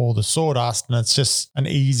sand or the sawdust. And it's just an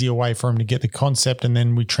easier way for him to get the concept. And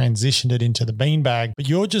then we transitioned it into the beanbag. But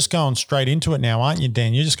you're just going straight into it now, aren't you,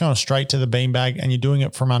 Dan? You're just going straight to the beanbag and you're doing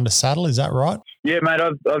it from under saddle. Is that right? Yeah, mate,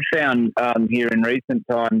 I've found here in recent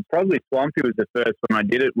times, probably Swampy was the first one I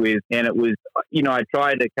did it with, and it was, I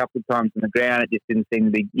tried a couple of times on the ground, it just didn't seem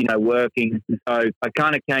to be, working. So I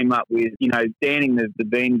kind of came up with, standing the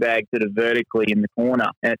beanbag sort of vertically in the corner.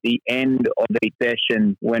 At the end of the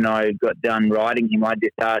session, when I got done riding him, I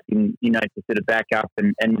just asked him, to sort of back up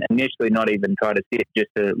and initially not even try to sit, just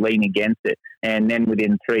to lean against it. And then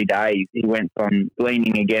within 3 days, he went from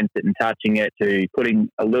leaning against it and touching it to putting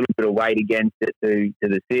a little bit of weight against it to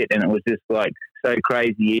the sit. And it was just like so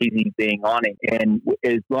crazy easy being on it. And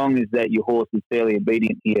as long as that your horse is fairly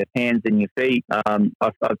obedient to your hands and your feet,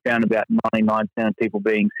 I've found about 99% of people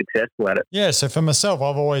being successful at it. Yeah, so for myself,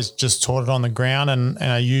 I've always just taught it on the ground and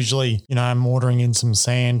I usually, I'm ordering in some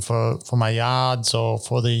sand for my yards or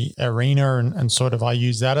for the arena and sort of I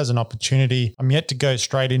use that as an opportunity. I'm yet to go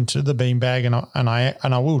straight into the beanbag and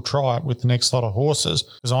I will try it with the next lot of horses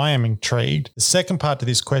because I am intrigued. The second part to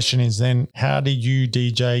this question is then how did you,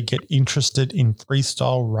 DJ, get interested in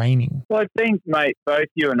freestyle reining? Well, I think, mate, both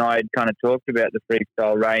you and I had kind of talked about the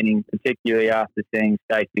freestyle reining, particularly after seeing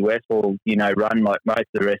Stacey Westfall, run like most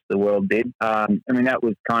of the rest of the world did. That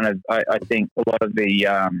was kind of, I think, a lot of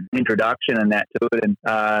the introduction and that to it.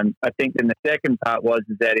 And I think then the second part was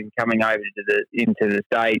that in coming over into the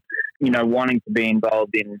States, wanting to be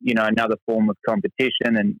involved in, another form of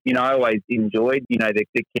competition. And, I always enjoyed, the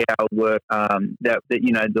cow work, that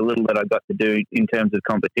the little that I got to do in terms of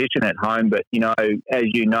competition at home. But, as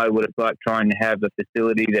you know, what it's like trying to have a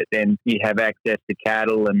facility that then you have access to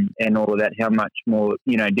cattle and all of that, how much more,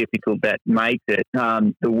 difficult that makes it.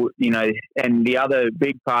 And the other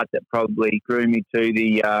big part that probably drew me to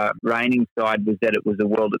the reining side was that it was a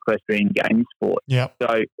World Equestrian Games sport. Yeah.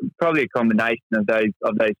 So probably a combination of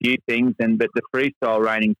those few things, but the freestyle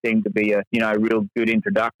reining seemed to be a real good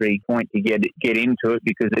introductory point to get into it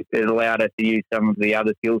because it allowed us to use some of the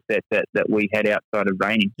other skill sets that we had outside of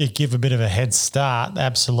reining. You give a bit of a head start,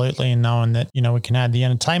 absolutely, and knowing that we can add the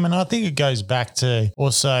entertainment. I think it goes back to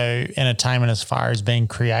also entertainment as far as being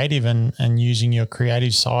creative and using your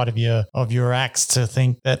creative side of your acts to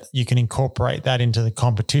think that you can incorporate that into the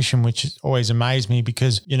competition, which always amazed me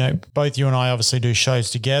because both you and I obviously do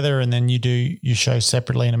shows together, and then you do your shows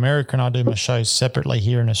separately in America, and I do my shows separately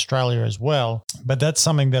here in Australia as well. But that's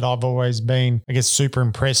something that I've always been, I guess, super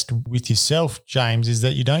impressed with yourself, James, is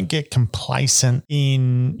that you don't get complacent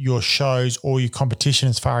in your shows or your competition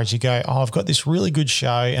as far as you go, I've got this really good show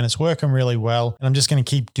and it's working really well and I'm just going to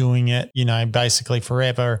keep doing it, basically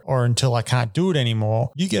forever or until I can't do it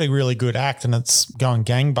anymore. You get a really good act and it's going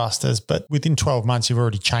gangbusters, but within 12 months, you've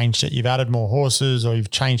already changed it. You've added more horses or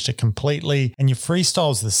you've changed it completely, and your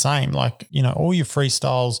freestyle's the same. Like, all your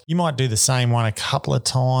freestyles, you might do the same one a couple of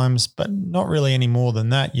times, but not really any more than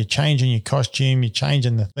that. You're changing your costume, you're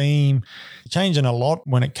changing the theme, you're changing a lot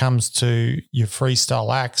when it comes to your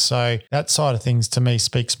freestyle acts. So that side of things to me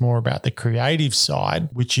speaks more about the creative side,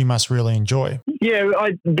 which you must really enjoy. Yeah,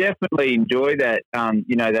 I definitely enjoy that,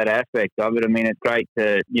 that aspect of it. I mean, it's great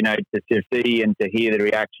to see and to hear the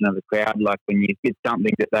reaction of the crowd, like when you get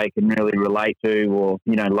something that they can really relate to or,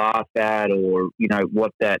 laugh at or,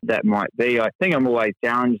 what that might be. I think I'm always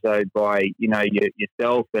challenged, though, by,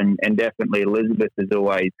 yourself and definitely Elizabeth is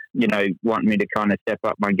always, wanting me to kind of step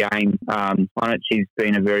up my game on it. She's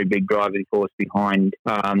been a very big driving force behind,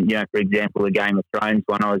 for example, the Game of Thrones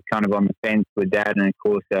one. I was kind of on the fence with that, and of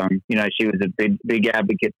course, she was a big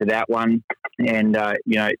advocate for that one, and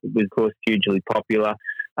it was of course hugely popular.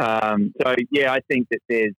 I think that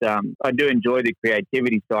there's, I do enjoy the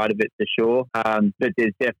creativity side of it for sure. But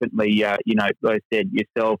there's definitely, like I said,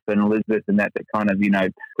 yourself and Elizabeth and that kind of,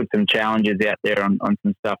 put some challenges out there on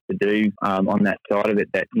some stuff to do, on that side of it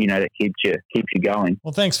that keeps you going.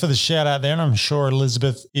 Well, thanks for the shout out there. And I'm sure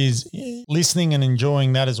Elizabeth is listening and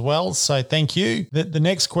enjoying that as well. So thank you. The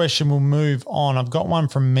next question will move on. I've got one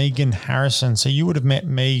from Megan Harrison. So you would have met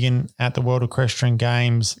Megan at the World Equestrian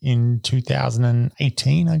Games in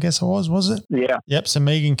 2018. 2018, I guess it was it? Yeah. Yep. So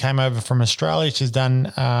Megan came over from Australia. She's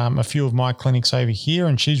done a few of my clinics over here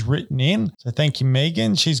and she's written in. So thank you,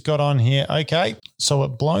 Megan. She's got on here. Okay. So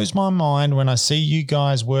it blows my mind when I see you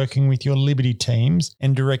guys working with your Liberty teams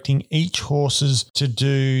and directing each horses to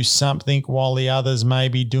do something while the others may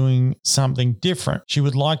be doing something different. She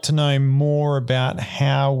would like to know more about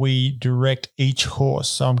how we direct each horse.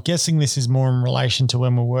 So I'm guessing this is more in relation to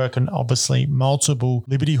when we're working, obviously, multiple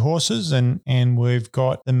Liberty horses and we've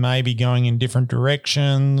got them maybe going in different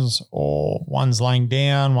directions, or one's laying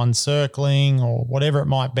down, one's circling, or whatever it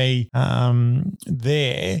might be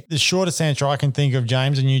there. The shortest answer I can think of,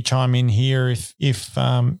 James, and you chime in here if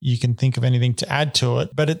you can think of anything to add to it,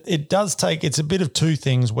 but it does take, it's a bit of two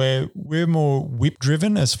things where we're more whip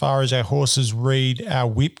driven as far as our horses read our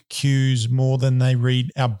whip cues more than they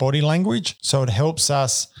read our body language. So it helps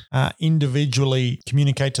us individually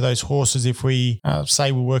communicate to those horses if we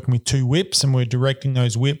say we're working with two whips and we're directing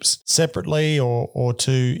those whips separately or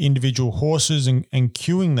to individual horses and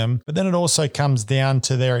cueing them. But then it also comes down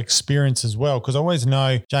to their experience as well. Because I always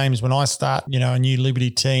know, James, when I start, a new Liberty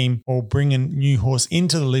team or bring a new horse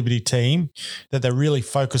into the Liberty team, that they're really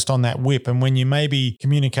focused on that whip. And when you may be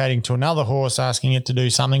communicating to another horse, asking it to do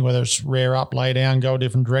something, whether it's rear up, lay down, go a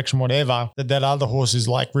different direction, whatever, that other horse is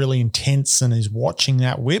like really intense and is watching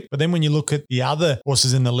that whip. But then when you look at the other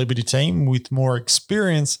horses in the Liberty team with more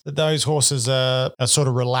experience, that those horses are sort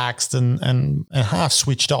of relaxed and half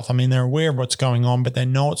switched off. I mean, they're aware of what's going on, but they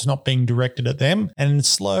know it's not being directed at them. And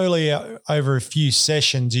slowly over a few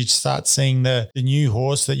sessions, you start seeing the new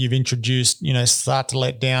horse that you've introduced, start to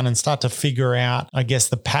let down and start to figure out, I guess,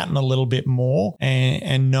 the pattern a little bit more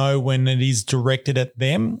and know when it is directed at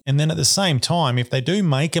them. And then at the same time, if they do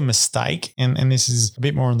make a mistake, and this is a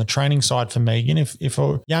bit more on the training side for Megan, if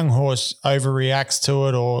a young horse overreacts to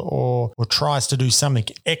it or tries to do something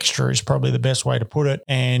extra is probably the best way to put it,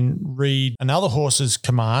 and read another horse's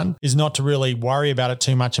command, is not to really worry about it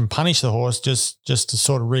too much and punish the horse, just to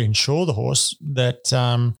sort of reassure the horse that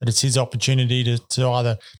it's his opportunity to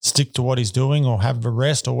either stick to what he's doing or have a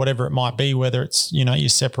rest or whatever it might be, whether it's, you're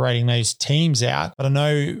separating these teams out. But I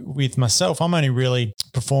know with myself, I'm only really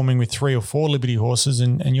performing with 3 or 4 Liberty horses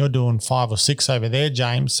and you're doing 5 or 6 over there,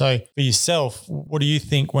 James. So for yourself, what do you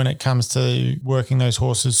think when it comes to working those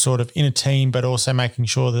horses sort of in a team, but also making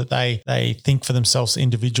sure that they think for themselves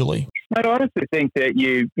individually? I honestly think that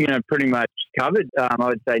you pretty much covered, I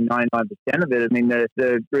would say 99% of it. I mean,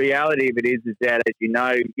 the reality of it is that,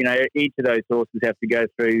 as each of those horses have to go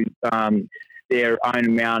through their own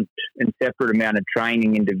amount and separate amount of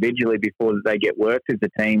training individually before they get worked as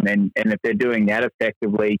a team. And if they're doing that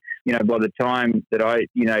effectively, by the time that I,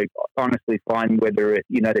 honestly find whether it,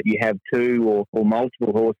 that you have 2 or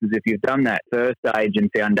multiple horses, if you've done that first stage and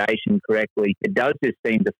foundation correctly, it does just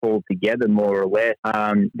seem to fall together more or less.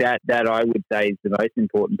 That I would say is the most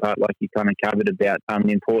important part, like you kind of covered about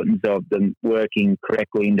the importance of them working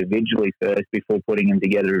correctly individually first before putting them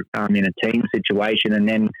together in a team situation. And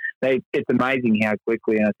then it's amazing how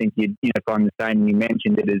quickly, and I think you'd find the same, you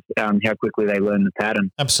mentioned it, is how quickly they learn the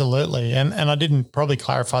pattern. Absolutely. And I didn't probably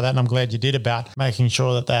clarify that, and I'm glad you did, about making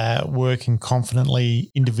sure that they're working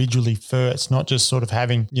confidently individually first, not just sort of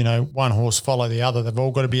having, one horse follow the other. They've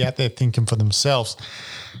all got to be out there thinking for themselves.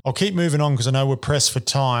 I'll keep moving on because I know we're pressed for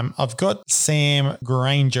time. I've got Sam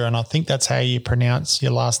Granger, and I think that's how you pronounce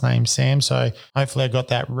your last name, Sam. So hopefully I got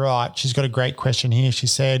that right. She's got a great question here. She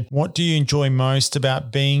said, what do you enjoy most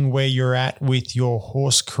about being where you're at with your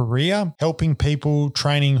horse career? Helping people,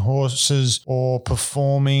 training horses, or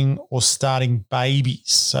performing, or starting babies?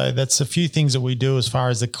 So that's a few things that we do as far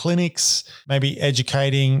as the clinics, maybe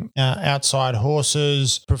educating outside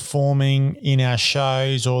horses, performing in our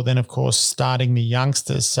shows, or then, of course, starting the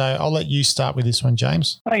youngsters. So I'll let you start with this one,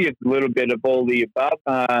 James. I think it's a little bit of all the above.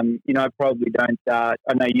 I probably don't start.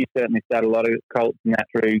 I know you certainly start a lot of colts and that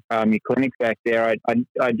through your clinics back there.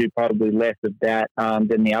 I do probably less of that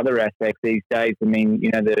than the other aspects these days. I mean,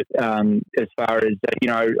 as far as,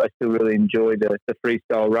 I still really enjoy the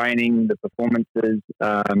freestyle reining, the performances.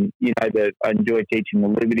 I enjoy teaching the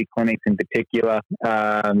Liberty clinics in particular.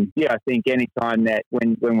 I think any time that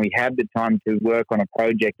when we have the time to work on a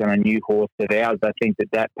project on a new horse of ours, I think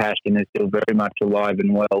that passion is still very much alive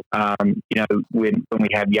and well. When we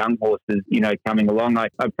have young horses, coming along, I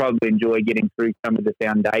probably enjoy getting through some of the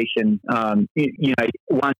foundation.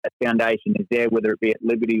 Once that foundation is there, whether it be at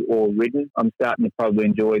Liberty Liberty or ridden. I'm starting to probably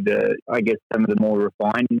enjoy some of the more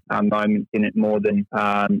refined moments in it more than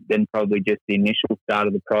probably just the initial start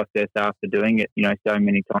of the process after doing it, so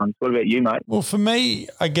many times. What about you, mate? Well, for me,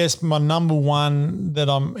 I guess my number one that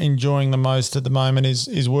I'm enjoying the most at the moment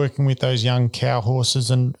is working with those young cow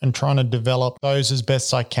horses and trying to develop those as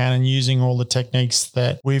best I can, and using all the techniques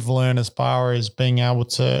that we've learned as far as being able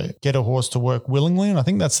to get a horse to work willingly. And I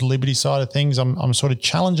think that's the Liberty side of things. I'm sort of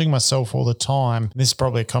challenging myself all the time. This is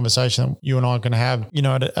probably a conversation that you and I are going to have,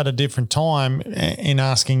 at a different time, in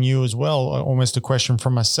asking you as well, almost a question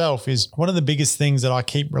from myself, is one of the biggest things that I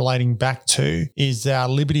keep relating back to is our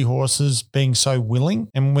Liberty horses being so willing.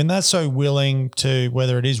 And when they're so willing to,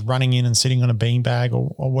 whether it is running in and sitting on a beanbag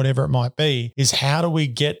or whatever it might be, is how do we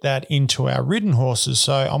get that into our ridden horses?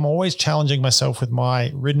 So I'm always challenging myself with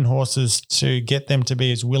my ridden horses to get them to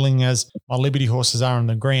be as willing as my Liberty horses are on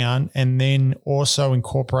the ground, and then also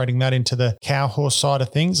incorporating that into the cow horse side of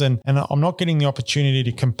things. And I'm not getting the opportunity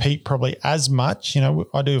to compete probably as much.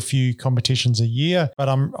 I do a few competitions a year, but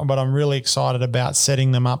I'm really excited about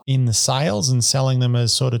setting them up in the sales and selling them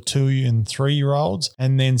as sort of 2 and 3 year olds,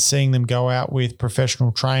 and then seeing them go out with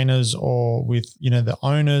professional trainers or with, the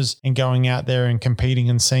owners, and going out there and competing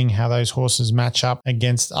and seeing how those horses match up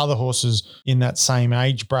against other horses in that same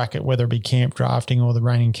age bracket, whether it be camp drafting or the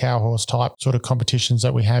reining cow horse type sort of competitions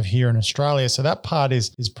that we have here in Australia. So that part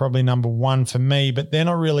is probably number one for me. But then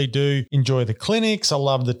I really do enjoy the clinics. I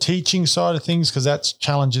love the teaching side of things because that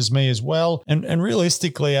challenges me as well. And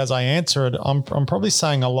realistically, as I answer it, I'm probably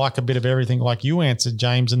saying I like a bit of everything like you answered,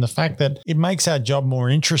 James, and the fact that it makes our job more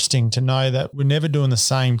interesting to know that we're never doing the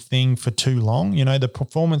same thing for too long. The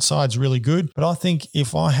performance side's really good, but I think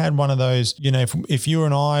if I had one of those, if you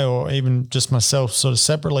and I, or even just myself sort of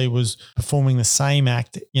separately, was performing the same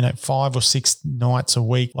act, 5 or 6 nights a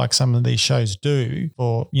week, like some of these shows do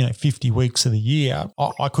for, 50 weeks of the year,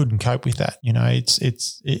 I couldn't cope with that.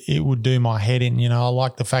 It would do my head in. I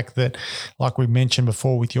like the fact that, like we mentioned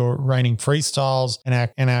before with your reining freestyles and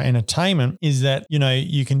our entertainment, is that,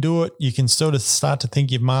 you can do it, you can sort of start to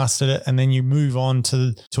think you've mastered it, and then you move on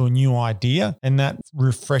to a new idea, and that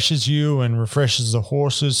refreshes you and refreshes the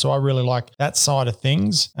horses. So I really like that side of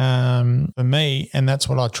things for me, and that's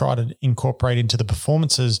what I try to incorporate into the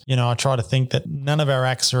performances. I try to think that none of our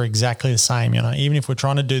acts are exactly the same. Even if we're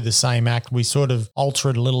trying to do the same act, we sort of alter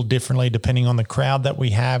it a little differently depending on the crowd that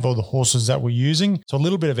we have or the horses that we're using. So a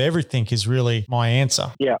little bit of everything is really my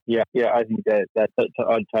answer. Yeah. I think that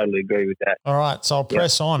I'd totally agree with that. All right, so I'll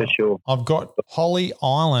press on. For sure. I've got Holly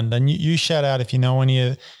Island, and you shout out if you know any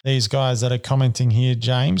of these guys that are commenting here,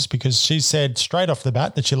 James, because she said straight off the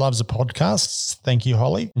bat that she loves the podcasts. Thank you,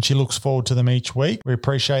 Holly. And she looks forward to them each week. We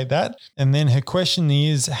appreciate that. And then her question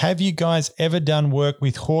is, have you guys ever done work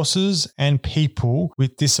with horses and people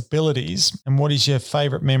with disabilities? And what is your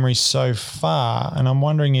favorite memory so far? And I'm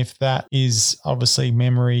wondering if that is obviously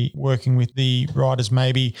memory working with the riders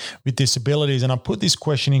maybe with disabilities. And I put this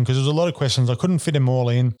question in because there's a lot of questions. I couldn't fit them all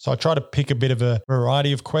in. So I tried to pick a bit of a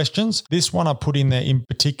variety of questions. This one I put in there in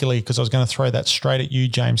particularly because I was going to throw that straight at you,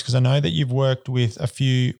 James, because I know that you've worked with a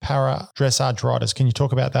few para dressage riders. Can you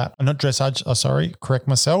talk about that? Not dressage, correct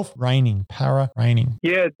myself. Para reining.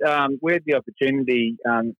 Yeah, we had the opportunity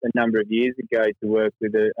a number of years ago to work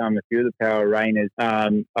with a few of the power reiners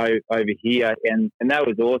over here, and that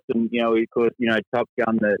was awesome. Of course, Top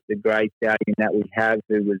Gun, the grey stallion that we have,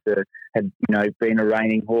 who had been a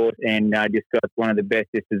reining horse and just got one of the best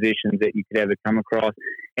dispositions that you could ever come across.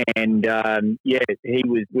 And he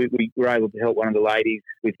was. We were able to help one of the ladies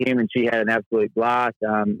with him, and she had an absolute blast.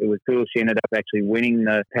 It was cool. She ended up actually winning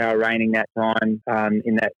the power reining that time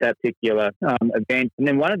in that particular event. And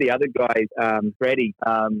then one of the other guys, Freddie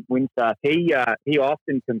Winter, he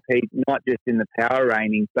often competes not just in the power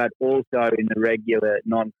reining, but also in the regular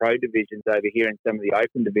non-pro divisions over here in some of the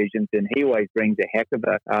open divisions. And he always brings a heck of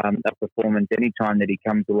a performance anytime that he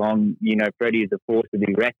comes along. Freddie is a force to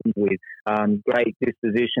be reckoned with. Great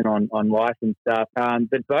disposition on life and stuff.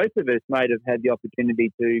 But both of us might have had the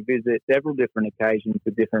opportunity to visit several different occasions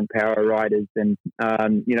with different power riders, and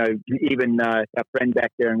even our friend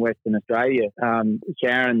back there in Western Australia,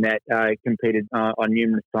 Sharon, that competed on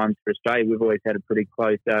numerous times for Australia. We've always had a pretty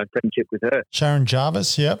close friendship with her. Sharon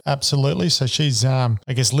Jarvis, yep, absolutely. So she's,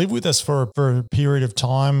 lived with us for a period of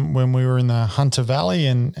time when we were in the Hunter Valley,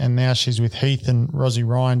 and now she's with Heath and Rosie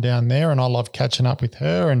Ryan down there, and I love catching up with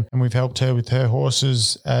her, and we've helped her with her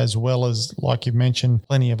horses as well as, like you've mentioned,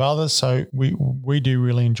 plenty of others. So we do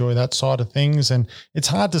really enjoy that side of things, and it's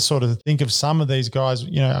hard to sort of think of some of these guys.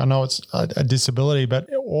 I know it's a disability, but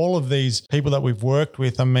all of these people that we've worked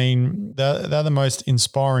with, I mean, they're the most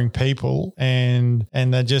inspiring people, and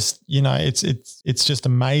they're just, it's just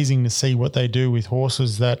amazing to see what they do with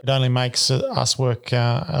horses. That it only makes us work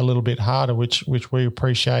a little bit harder, which we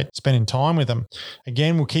appreciate spending time with them.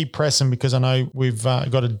 Again, we'll keep pressing because I know we've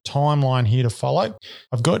got a timeline here to follow.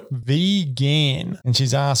 I've got Vegan, and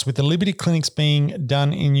she's asked, with the Liberty clinics being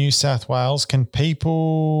done in New South Wales, can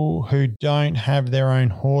people who don't have their own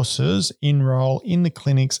horses enroll in the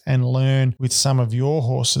clinics and learn with some of your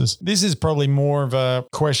horses? This is probably more of a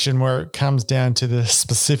question where it comes down to the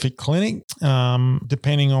specific clinic,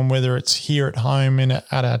 depending on whether it's here at home at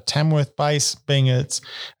our Tamworth base, being it's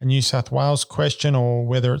a New South Wales question, or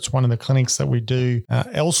whether it's one of the clinics that we do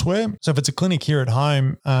elsewhere. So if it's a clinic here at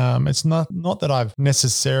home, it's not that I've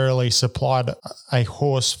necessarily supplied a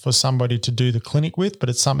horse for somebody to do the clinic with, but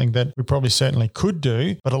it's something that we probably certainly could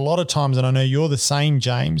do. But a lot of times, and I know you're the same,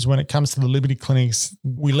 James, when it comes to the Liberty clinics,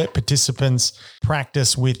 we let participants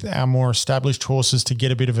practice with our more established horses to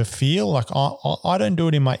get a bit of a feel. Like I don't do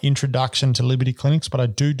it in my introduction to Liberty clinics, but I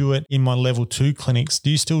do it in my level 2 clinics. Do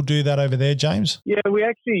you still do that over there, James? Yeah, we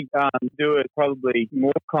actually do it probably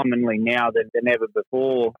more commonly now than ever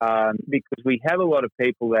before, because we have a lot of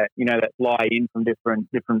people that fly in from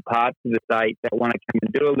different parts of the state that want to come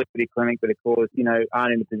and do a Liberty clinic, but of course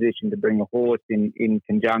aren't in a position to bring a horse in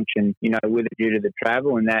conjunction with it due to the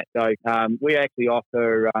travel and that. So we actually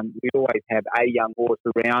offer, we always have a young horse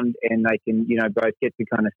around, and they can both get to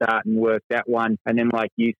kind of start and work that one. And then,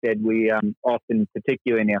 like you said, we often,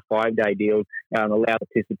 particularly in our 5-day deals, allow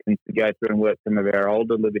participants to go through and work some of our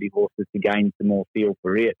older Liberty horses to gain some more feel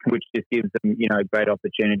for it, which just gives them great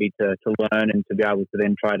opportunity to learn and to be able to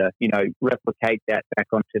then try to replicate that back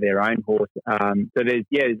onto their own horse. So there's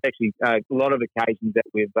actually a lot of occasions that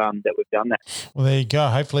we've done that. Well, there you go.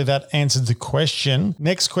 Hopefully that answers the question.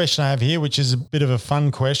 Next question I have here, which is a bit of a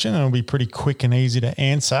fun question, and it'll be pretty quick and easy to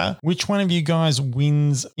answer. Which one of you guys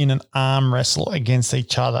wins in an arm wrestle against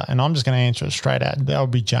each other? And I'm just going to answer it straight out. That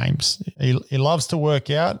would be James. He loves to work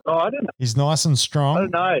out. Oh, I don't know. He's nice and strong. I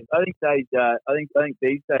don't know. I think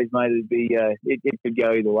these days, mate, it could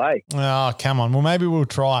go either way. Oh, come on. Well, maybe we'll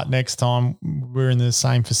try it next time we're in the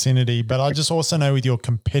same vicinity. But I just also know with your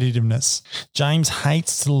competitiveness, James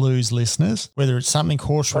hates to lose listeners, whether it's something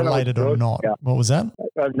horse related or not. Yeah. What was that?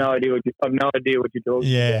 I have no idea what you're talking about.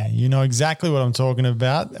 Yeah, you know exactly what I'm talking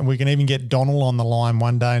about. And we can even get Donald on the line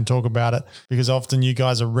one day and talk about it, because often you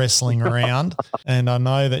guys are wrestling around and I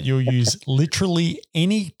know that you'll use literally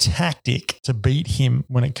any tactic to beat him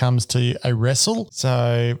when it comes to a wrestle.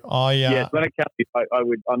 So yes, when it comes to,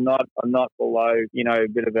 I'm not below, a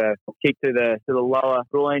bit of a kick to the lower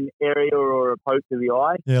groin area or a poke to the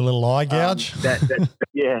eye. Yeah, a little eye gouge.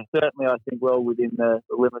 Yeah, certainly I think well within the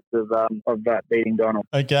limits of that beating Donald.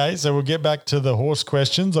 Okay, so we'll get back to the horse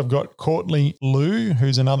questions. I've got Courtney Lou,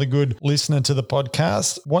 who's another good listener to the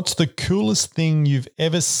podcast. What's the coolest thing you've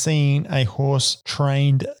ever seen a horse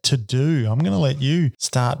trained to do? I'm going to let you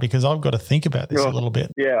start because I've got to think about this a little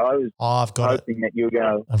bit. Yeah, I was I've got hoping that you'll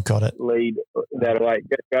go. I've got it. Lead that way.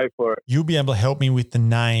 Go for it. You'll be able to help me with the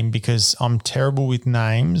name because I'm terrible with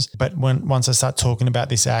names. But once I start talking about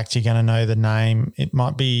this act, you're going to know the name. It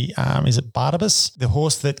might be, is it Barnabas? The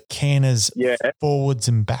horse that canters forwards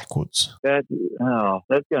and backwards. That's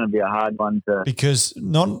going to be a hard one to because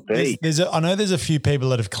I know there's a few people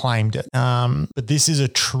that have claimed it, but this is a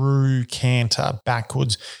true canter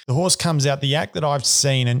backwards. The horse comes out. The act that I've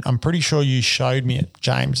seen, and I'm pretty sure you showed me it,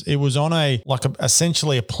 James. It was on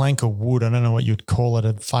essentially a plank of wood. I don't know what you'd call it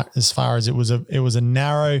as far as it was a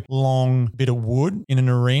narrow, long bit of wood in an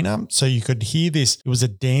arena. So you could hear this. It was a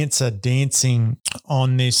dancer dancing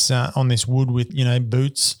on this wood with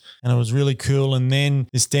boots, and it was really cool. And then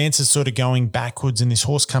this dancer's sort of going backwards, and this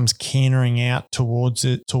horse comes cantering out towards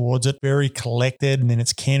it, very collected, and then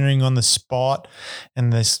it's cantering on the spot,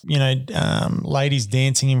 and this lady's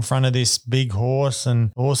dancing in front of this big horse,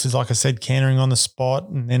 and the horse is, like I said, cantering on the spot,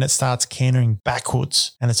 and then it starts cantering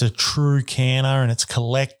backwards, and it's a true canter, and it's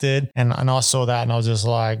collected, and I saw that, and I was just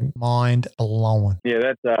like mind blown. Yeah,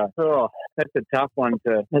 that's a tough one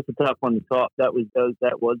to top. That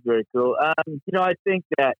was very cool. I think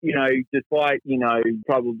that despite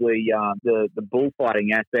probably the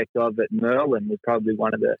bullfighting aspect of it, Merlin was probably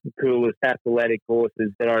one of the coolest athletic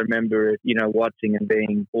horses that I remember watching and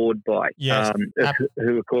being awed by. Yes.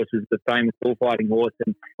 Who of course was the famous bullfighting horse,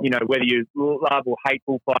 and whether you love or hate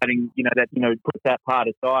bullfighting, put that part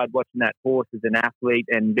aside, watching that horse as an athlete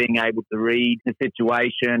and being able to read the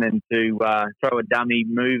situation and to throw a dummy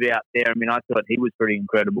move out there. I mean, I thought he was pretty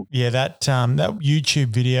incredible. Yeah, that YouTube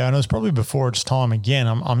video, and it was probably before its time again.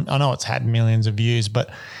 I know it's had millions of views, but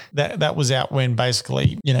that was out when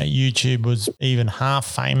basically, YouTube was even half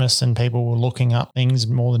famous and people were looking up things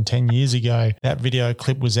more than 10 years ago. That video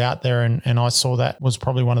clip was out there, and I saw that was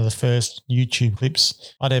probably one of the first YouTube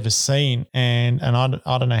clips I'd ever seen. And I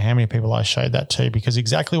don't know how many people I showed that to, because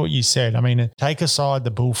exactly what you said. I mean, take aside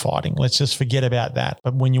the bullfighting. Let's just forget about that.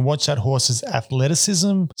 But when you watch that horse's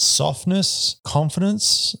athleticism, softness,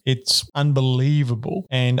 confidence, it's unbelievable.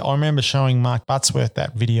 And I remember showing Mark Buttsworth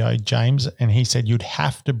that video, James, and he said you'd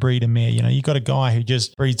have to breed a mare. You got a guy who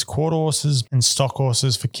just breeds quarter horses and stock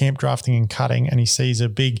horses for camp drafting and cutting, and he sees a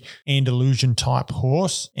big Andalusian type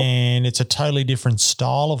horse, and it's a totally different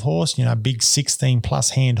style of horse, a big 16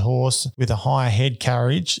 plus hand horse with a higher head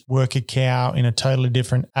carriage, work a cow in a totally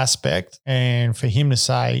different aspect. And for him to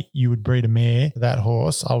say you would breed a mare for that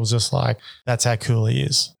horse, I was just like, that's how cool he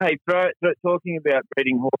is. Hey, talking about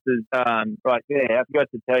breeding horses, right there, I forgot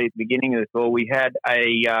to tell you at the beginning of the call, we had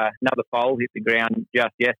another foal hit the ground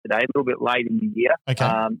just yesterday, a little bit late in the year,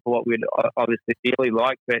 for what we'd obviously really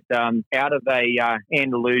like, but out of a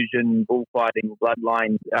Andalusian bullfighting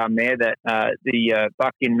bloodline mare, that the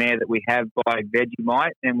buck-in mare that we have by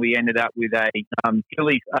Vegemite, and we ended up with a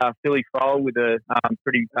filly foal with a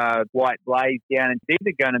pretty white blaze down. It's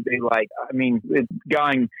either going to be it's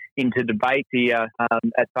going into debate here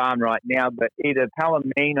at farm right now, but either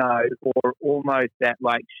Palomino or almost that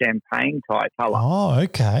champagne type colour. Oh,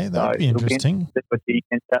 okay, that would be interesting. But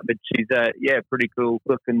she's a pretty cool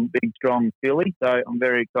looking, big, strong filly. So I'm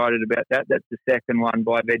very excited about that. That's the second one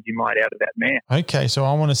by Vegemite out of that mare. Okay, so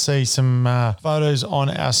I want to see some photos on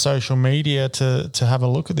our social media to have a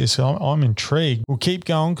look at this. I'm intrigued. We'll keep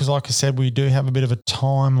going because, like I said, we do have a bit of a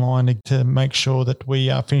timeline to make sure that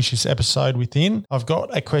we finish this episode within. I've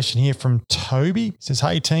got a question here from Toby. He says,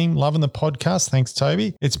 hey team, loving the podcast. Thanks,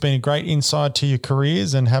 Toby. It's been a great insight to your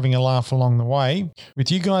careers and having a laugh along the way.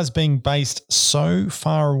 With you guys being based so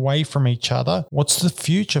far away from each other, what's the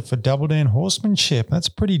future for Double Down horsemanship? That's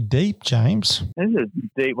pretty deep, James. This is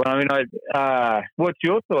deep. Well, I mean, what's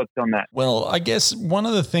your thoughts on that? Well, I guess one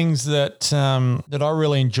of the things that I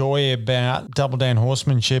really enjoy about Double Down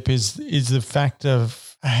horsemanship is the fact of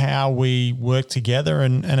how we work together,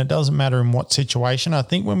 and it doesn't matter in what situation. I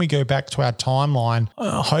think when we go back to our timeline,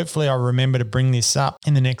 hopefully I remember to bring this up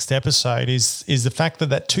in the next episode, is the fact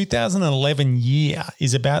that 2011 year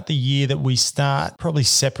is about the year that we start probably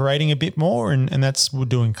separating a bit more, and that's we're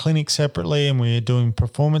doing clinics separately and we're doing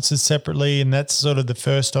performances separately, and that's sort of the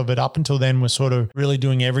first of it. Up until then, we're sort of really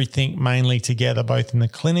doing everything mainly together, both in the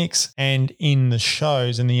clinics and in the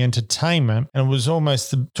shows and the entertainment, and it was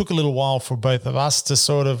took a little while for both of us to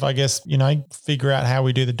sort of, I guess, figure out how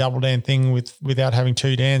we do the Double Dan thing without having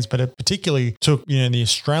two Dans, but it particularly took, the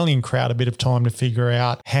Australian crowd a bit of time to figure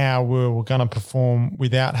out how we were going to perform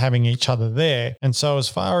without having each other there. And so as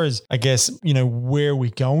far as, I guess, where we're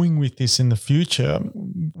going with this in the future,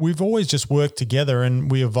 we've always just worked together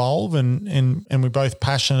and we evolve and we're both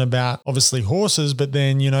passionate about obviously horses, but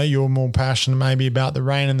then, you're more passionate maybe about the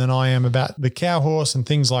reining than I am about the cow horse and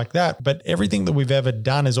things like that. But everything that we've ever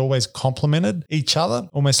done has always complemented each other,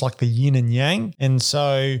 almost like the yin and yang. And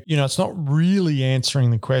so, it's not really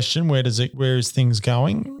answering the question, where is things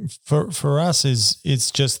going? For us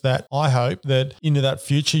it's just that I hope that into that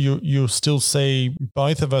future you'll still see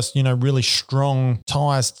both of us, really strong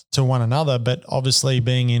ties to one another, but obviously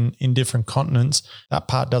being in different continents, that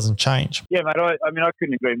part doesn't change. Yeah, mate, I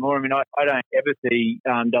couldn't agree more. I don't ever see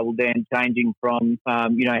Double Dan changing from,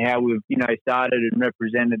 how we've, started and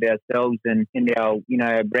represented ourselves and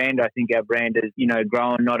our brand. I think our brand has,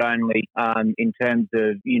 grown not only in terms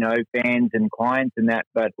of, fans and clients and that,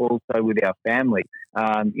 but also with our family.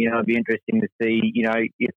 It'd be interesting to see,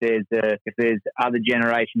 if there's other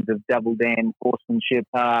generations of Double Dan horsemanship,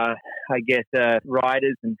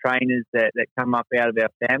 riders and trainers that come up out of our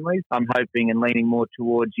families. I'm hoping and leaning more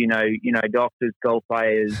towards, doctors, golf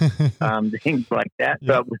players, things like that.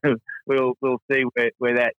 Yeah. But we'll see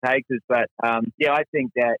where that takes us. But I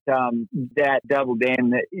think that that Double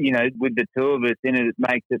Dan, with the two of us in it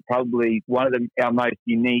makes it probably one of our most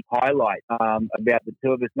unique highlights about the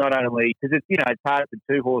two of us. Not only because it's hard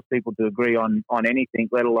for two horse people to agree on anything,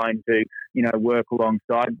 let alone to work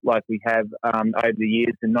alongside like we have over the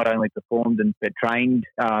years, and not only performed but trained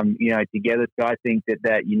together. So I think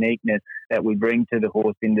that uniqueness that we bring to the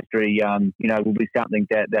horse industry will be something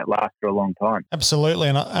that lasts for a long time. Absolutely,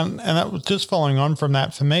 and that was just following on from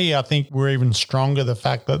that. For me, I think we're even stronger the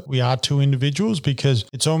fact that we are two individuals, because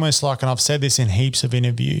it's almost like, and I've said this in heaps of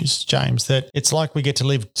interviews, James, that it's like we get to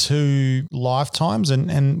live two lifetimes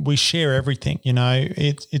and we share everything. You know,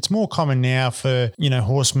 it's more common now for, you know,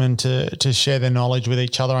 horsemen to share their knowledge with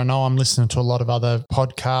each other. I know I'm listening to a lot of other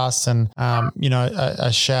podcasts and, you know,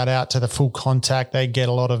 a shout out to the Full Contact. They get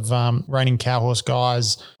a lot of reining cowhorse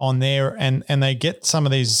guys on there, and they get some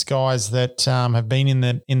of these guys that have been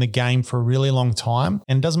in the game for a really long time.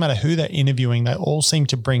 And it doesn't matter who they're interviewing, they all seem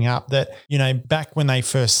to bring up that, you know, back when they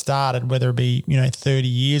first started, whether it be, you know, 30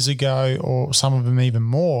 years ago or some of them even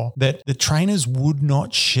more, that the trainers would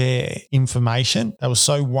not share information. They were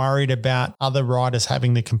so worried about other riders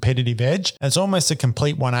having the competitive edge. And it's almost a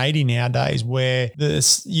complete 180 nowadays, where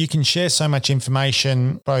you can share so much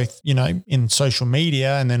information, both, you know, in social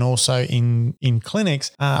media and then also in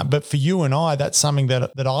clinics. But for you and I, that's something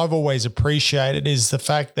that I've always appreciated, is the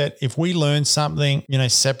fact that if we learn something, you know,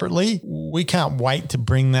 separately, we can't wait to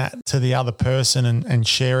bring that to the other person and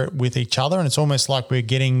share it with each other. And it's almost like we're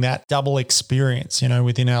getting that double experience, you know,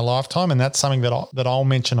 within our lifetime. And that's something that I'll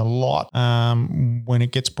mention a lot when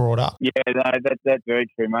it gets brought up. Yeah, no, that's very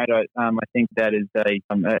true, mate. I think that is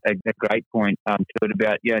a great point to it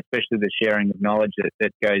about, yeah, especially the sharing of knowledge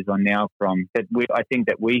that goes on now from that. I think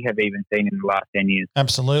that we have even seen in the last 10 years.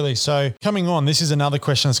 Absolutely. So coming on, this is another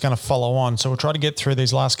question that's going to follow on. So we'll try to get through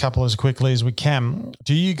these last couple as quickly as we can.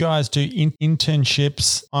 Do you guys do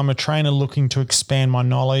internships? I'm a trainer looking to expand my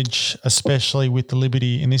knowledge, especially with the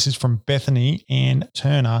Liberty. And this is from Bethany and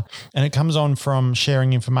Turner. And it comes on from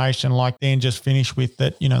sharing information, like Dan just finished with,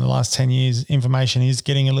 that, you know, in the last 10 years, information is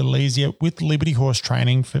getting a little easier with Liberty horse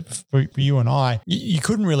training for you and I. You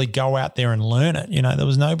couldn't really go out there and learn it. You know, there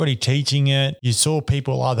was nobody teaching it. You saw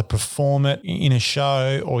people either perform it in a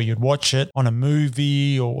show or you'd watch it on a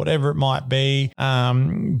movie or whatever it might be.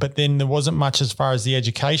 But then there wasn't much as far as the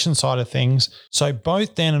education side of things. So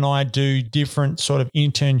both Dan and I do different sort of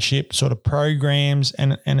internship sort of programs,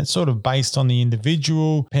 and it's sort of based on the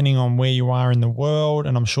individual, depending on where you are in the world.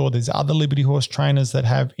 And I'm sure there's other Liberty horse trainers that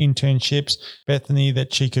have internships, Bethany,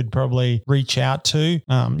 that she could probably reach out to.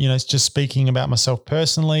 You know, it's just speaking about myself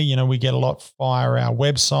personally, you know, we get a lot via our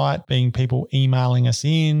website, being people emailing us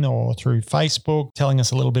in or through Facebook, telling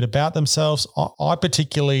us a little bit about themselves. I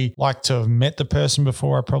particularly like to have met the person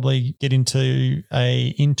before I probably get into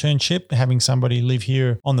a internship, having somebody live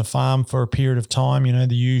here on the farm for a period of time. You know,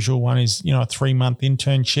 the usual one is, you know, a 3-month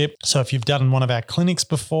internship. So if you've done one of our clinics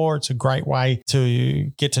before, it's a great way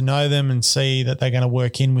to get to know them and see that they're going to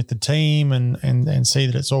work in with the team and see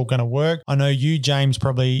that it's all going to work. I know you, James,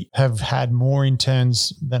 probably have had more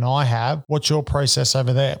interns than I have. What's your process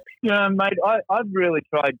over there? Yeah, mate, I've really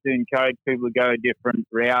tried to encourage people to go a different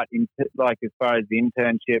route, like as far as the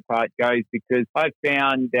internship part goes, because I've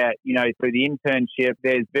found that, you know, through the internship,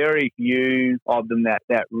 there's very few of them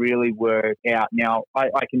that really work out. Now,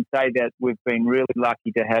 I can say that we've been really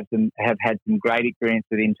lucky to have had some great experience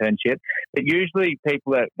with internship, but usually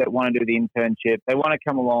people that want to do the internship, they want to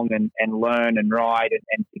come along and learn and ride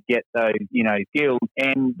and to get those, you know, skills.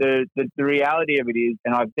 And the reality of it is,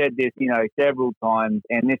 and I've said this, you know, several times,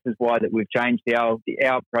 and this is why that we've changed our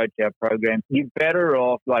approach, our program. You're better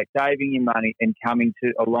off like saving your money and coming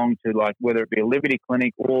along to like whether it be a Liberty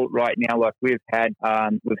clinic or right now like we've had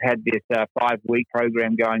this 5-week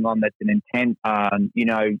program going on that's an intense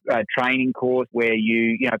training course where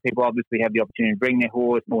you know people obviously have the opportunity to bring their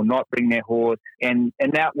horse or not bring their horse, and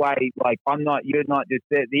that way like you're not just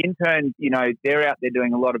there. The interns, you know, they're out there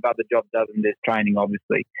doing a lot of other jobs other than this training,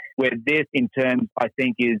 obviously. Where this in terms I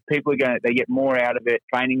think is people are they get more out of it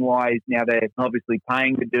training wise. Now they're obviously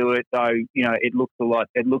paying to do it, so you know it looks a lot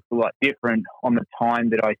different on the time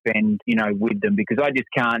that I spend, you know, with them, because I just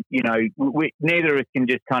can't, you know, neither of us can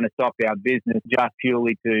just kind of stop our business just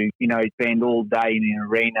purely to, you know, spend all day in an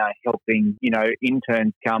arena helping, you know,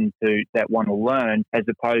 interns come to that want to learn, as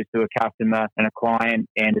opposed to a customer and a client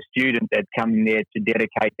and a student that's coming there to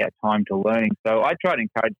dedicate that time to learning. So I try to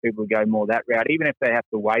encourage people to go more that route, even if they have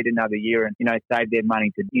to wait another year and, you know, save their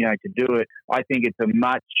money to, you know, to do it. I think it's a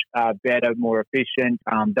much better, more efficient.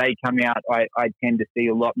 They come out, I tend to see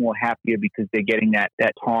a lot more happier because they're getting that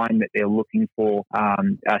time that they're looking for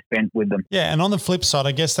spent with them. Yeah, and on the flip side,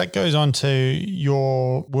 I guess that goes on to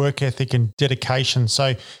your work ethic and dedication.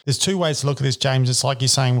 So there's two ways to look at this, James. It's like you're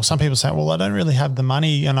saying, well, some people say, well, I don't really have the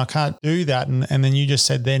money and I can't do that. And then you just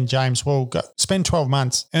said then, James, well, go, spend 12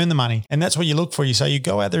 months, earn the money. And that's what you look for. You say you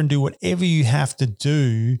go out there and do whatever you have to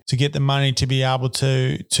do to get the money to be able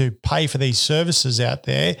to pay for these services out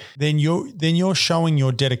there. there, then you're showing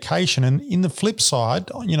your dedication. And in the flip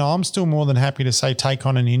side, I'm still more than happy to say take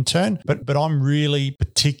on an intern, but I'm really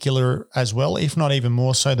particular as well, if not even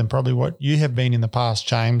more so than probably what you have been in the past,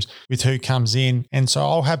 James, with who comes in. And so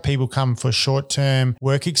I'll have people come for short-term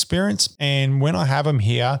work experience. And when I have them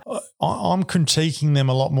here, I'm critiquing them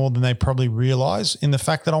a lot more than they probably realize, in the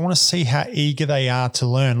fact that I want to see how eager they are to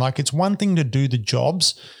learn. Like, it's one thing to do the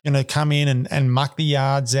jobs, come in and muck the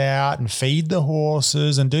yards out and feed the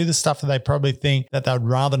horses and do the stuff that they probably think that they'd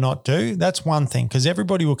rather not do. That's one thing, because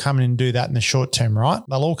everybody will come in and do that in the short term, right?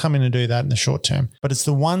 They'll all come in and do that in the short term. But it's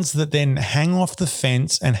the ones that then hang off the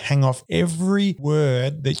fence and hang off every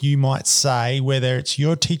word that you might say, whether it's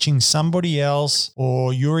you're teaching somebody else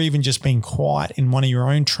or you're even just being quiet in one of your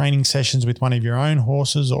own training sessions with one of your own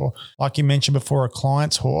horses, or like you mentioned before, a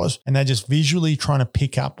client's horse, and they're just visually trying to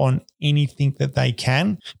pick up on anything that they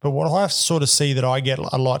can. But what I sort of see that I get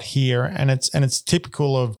a lot here, and it's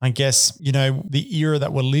typical of, I guess, the era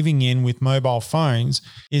that we're living in with mobile phones,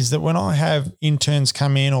 is that when I have interns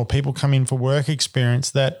come in or people come in for work experience,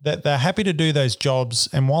 that they're happy to do those jobs,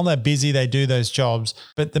 and while they're busy, they do those jobs.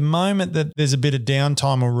 But the moment that there's a bit of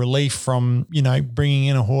downtime or relief from, bringing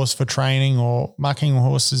in a horse for training or mucking a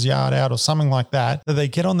horse's yard out or something like that they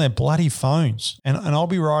get on their bloody phones. And I'll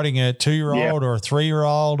be riding a 2-year-old or a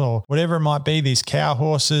 3-year-old or whatever it might be, these cow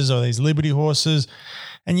horses or these Liberty horses.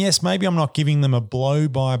 And yes, maybe I'm not giving them a blow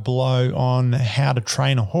by blow on how to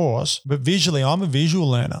train a horse, but visually, I'm a visual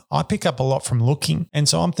learner. I pick up a lot from looking. And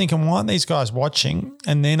so I'm thinking, why aren't these guys watching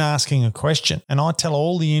and then asking a question? And I tell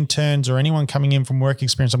all the interns or anyone coming in from work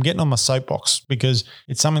experience, I'm getting on my soapbox because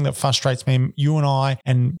it's something that frustrates me. You and I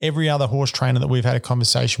and every other horse trainer that we've had a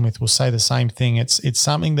conversation with will say the same thing. It's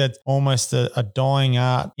something that's almost a dying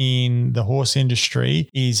art in the horse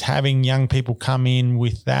industry, is having young people come in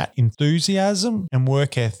with that enthusiasm and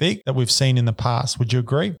work ethic that we've seen in the past. Would you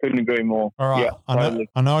agree? Couldn't agree more. All right. Yeah,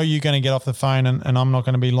 I know you're going to get off the phone and I'm not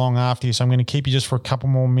going to be long after you, so I'm going to keep you just for a couple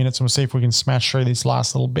more minutes and we'll see if we can smash through this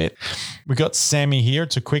last little bit. We got Sammy here.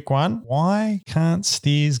 It's a quick one. Why can't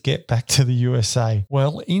steers get back to the USA?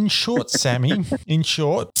 Well, in short, Sammy,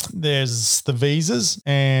 there's the visas,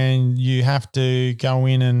 and you have to go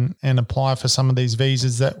in and apply for some of these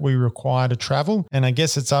visas that we require to travel. And I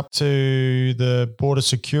guess it's up to the Border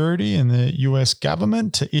Security and the US government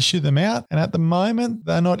to issue them out. And at the moment,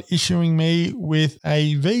 they're not issuing me with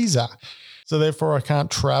a visa. So therefore, I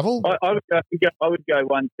can't travel. I would go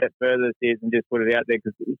one step further, Sears, and just put it out there,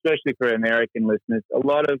 because especially for American listeners, a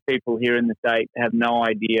lot of people here in the States have no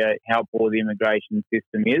idea how poor the immigration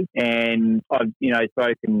system is. And I've,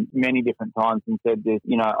 spoken many different times and said this,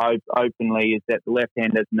 openly, is that the left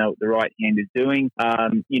hand doesn't know what the right hand is doing.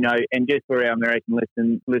 And just for our American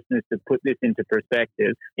listeners to put this into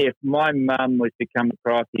perspective, if my mum was to come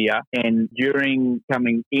across here and during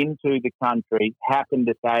coming into the country happened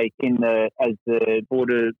to say as the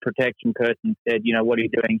border protection person said, what are you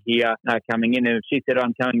doing here coming in? And if she said,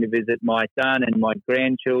 I'm coming to visit my son and my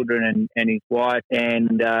grandchildren and his wife,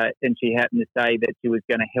 and she happened to say that she was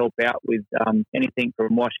going to help out with anything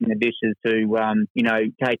from washing the dishes to,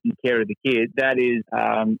 taking care of the kids, that is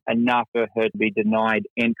enough for her to be denied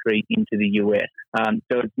entry into the US.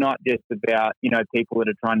 So it's not just about, people that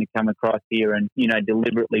are trying to come across here and,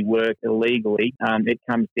 deliberately work illegally. It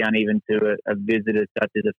comes down even to a visitor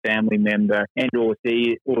such as a family member and or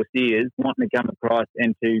seers wanting to come across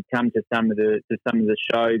and to come to some of the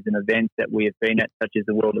shows and events that we have been at, such as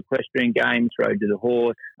the World Equestrian Games, Road to the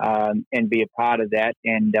Horse, and be a part of that.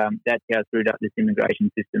 And that's how screwed up this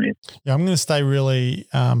immigration system is. Yeah, I'm going to stay really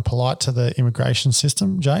polite to the immigration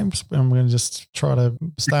system, James. I'm going to just try to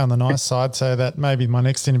stay on the nice side so that maybe my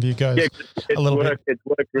next interview goes It's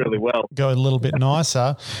worked really well. Go a little bit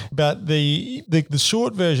nicer. But the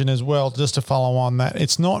short version as well, just to follow on that,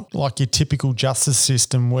 it's not like your typical justice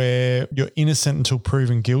system where you're innocent until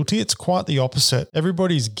proven guilty. It's quite the opposite.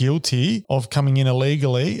 Everybody's guilty of coming in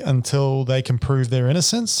illegally until they can prove their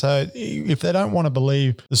innocence. So if they don't want to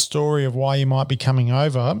believe the story of why you might be coming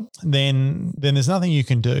over, then there's nothing you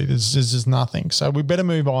can do. There's just nothing. So we better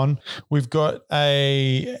move on. We've got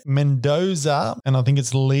a Mendoza, and I think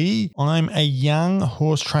it's Lee. I'm a young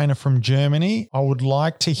horse trainer from Germany. I would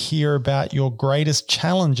like to hear about your greatest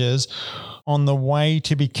challenges on the way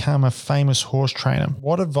to become a famous horse trainer?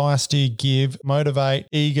 What advice do you give, motivate,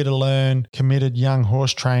 eager to learn, committed young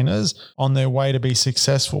horse trainers on their way to be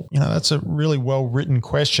successful? That's a really well-written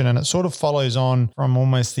question, and it sort of follows on from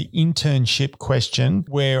almost the internship question,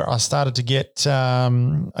 where I started to get,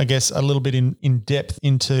 I guess, a little bit in depth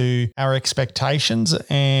into our expectations.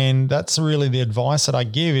 And that's really the advice that I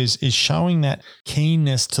give is showing that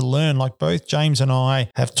keenness to learn. Like both James and I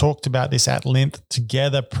have talked about this at length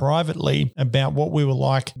together privately about what we were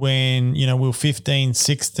like when, we were 15,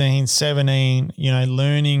 16, 17,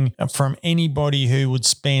 learning from anybody who would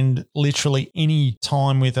spend literally any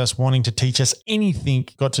time with us wanting to teach us anything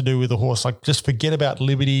got to do with a horse. Like just forget about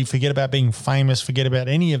liberty, forget about being famous, forget about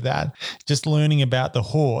any of that. Just learning about the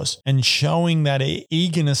horse and showing that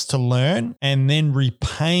eagerness to learn and then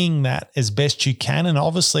repaying that as best you can. And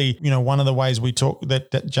obviously, one of the ways we talk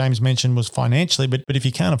that James mentioned was financially, but if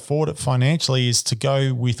you can't afford it financially is to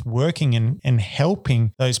go with working and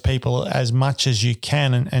helping those people as much as you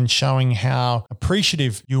can and showing how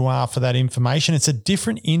appreciative you are for that information. It's a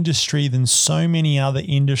different industry than so many other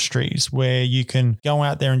industries where you can go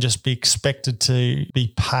out there and just be expected to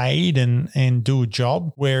be paid and do a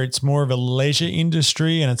job, where it's more of a leisure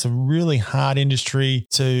industry, and it's a really hard industry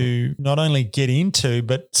to not only get into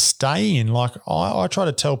but stay in. Like I try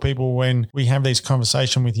to tell people when we have these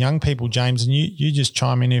conversations with young people, James, and you just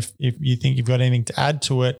chime in if you think you've got anything to add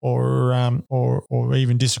to it or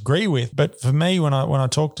even disagree with. But for me, when I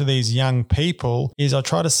talk to these young people, is I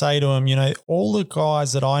try to say to them, all the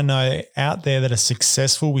guys that I know out there that are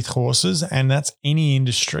successful with horses, and that's any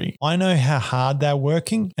industry, I know how hard they're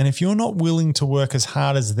working. And if you're not willing to work as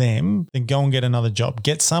hard as them, then go and get another job.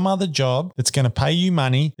 Get some other job that's going to pay you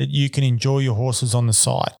money that you can enjoy your horses on the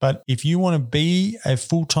side. But if you want to be a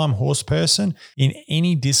full-time horse person in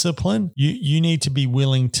any discipline, you need to be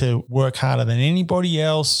willing to work harder than anybody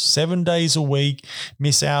else, 7 days a week,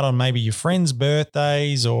 miss out on maybe your friends'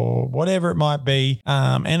 birthdays or whatever it might be,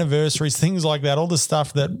 anniversaries, things like that, all the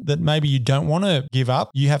stuff that maybe you don't want to give up.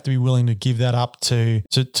 You have to be willing to give that up to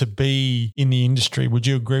be in the industry. Would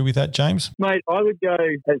you agree with that, James? Mate, I would go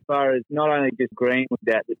as far as not only just agreeing with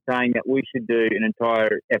that, but saying that we should do an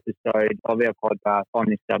entire episode of our podcast on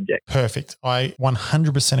this subject. Perfect. I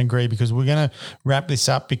 100% agree, because we're going to wrap this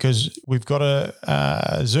up because we've got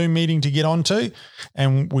a Zoom meeting to get onto,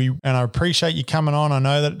 and I appreciate you coming on. I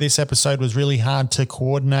know that this episode was really hard to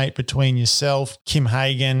coordinate between yourself, Kim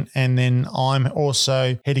Hagan, and then I'm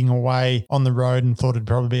also heading away on the road and thought it'd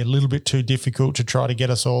probably be a little bit too difficult to try to get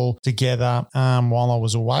us all together while I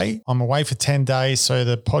was away. I'm away for 10 days, so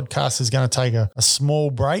the podcast is going to take a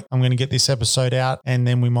small break. I'm going to get this episode out, and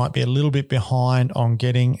then we might be a little bit behind on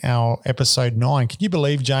getting our episode 9. Can you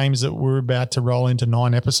believe, James, that we're about to roll into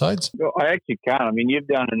 9 episodes? Well, I actually can't. I mean, you've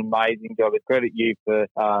done an amazing job. I credit you for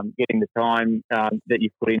getting the time that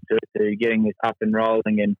you've put into it to getting this up and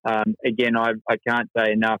rolling. And again, I can't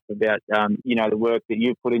say enough about the work that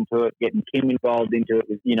you've put into it. Getting Kim involved into it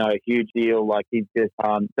was a huge deal. Like, he's just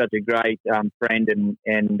such a great friend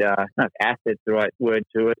and not asset's the right word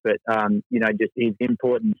to it, but just his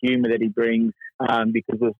input and humour that he brings.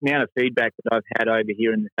 Because the amount of feedback that I've had over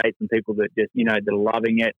here in the States from people that just that are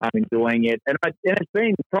loving it, enjoying it, and it's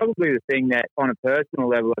been probably the thing that on a personal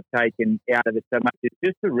level I've taken out of it so much is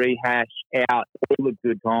just to rehash out all the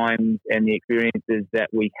good times and the experiences that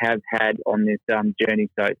we have had on this journey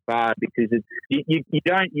so far, because you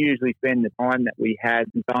don't usually spend the time that we have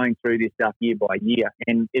going through this stuff year by year,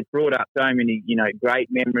 and it's brought up so many great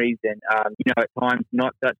memories and at times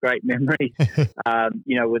not such great memories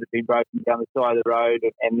with it being broken down the side of the road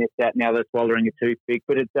and this, that, now they're swallowing a toothpick.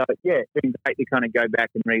 But it's been great to kind of go back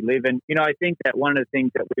and relive. And I think that one of the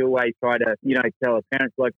things that we always try to tell our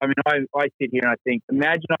parents, like, I mean, I sit here and I think,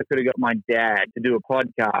 imagine I could have got my dad to do a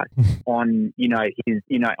podcast on his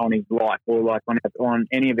on his life, or like on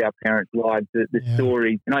any of our parents' lives, the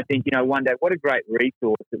stories. And I think one day, what a great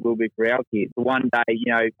resource it will be for our kids. One day,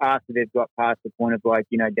 after they've got past the point of like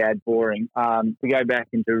Dad's boring, to go back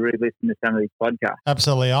and to re-listen to some of these podcasts.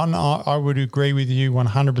 Absolutely. I would agree with you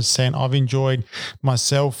 100%. I've enjoyed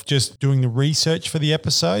myself just doing the research for the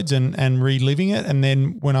episodes and reliving it. And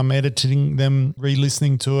then when I'm editing them,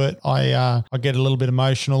 re-listening to it, I get a little bit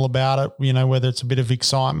emotional about it, whether it's a bit of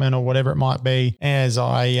excitement or whatever it might be, as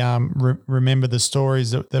I remember the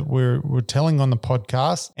stories that we're telling on the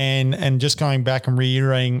podcast. And just going back and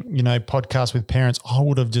reiterating, podcasts with parents, I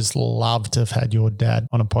would have just loved to have had your dad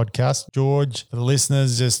on a podcast. George, for the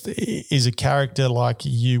listeners, just is a character like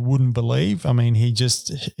you wouldn't believe. I mean, he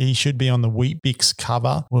should be on the Weet-Bix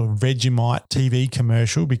cover or Vegemite TV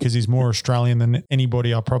commercial, because he's more Australian than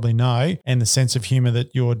anybody I probably know. And the sense of humor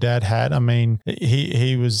that your dad had, I mean, he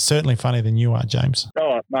he was certainly funnier than you are, James.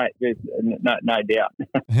 Oh, mate, there's no doubt.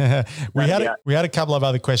 we had a couple of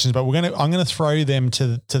other questions, but I'm gonna throw them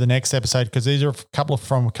to the next episode because these are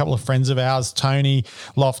from a couple of friends of ours, Tony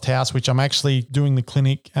Lofthouse, which I'm actually doing the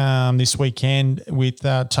clinic this weekend with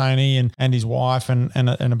Tony and his wife and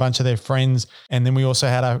a bunch of their friends. And then we also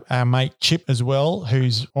had our mate Chip as well,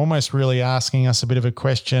 who's almost really asking us a bit of a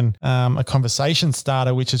question, a conversation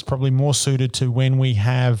starter, which is probably more suited to when we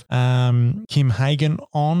have Kim Hagen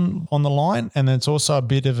on the line. And then it's also a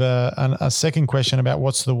bit of a second question about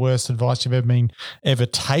what's the worst advice you've ever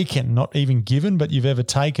taken, not even given, but you've ever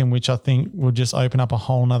taken, which I think will just open up a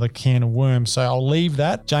whole nother can of worms. So I'll leave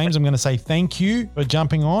that. James, I'm going to say thank you for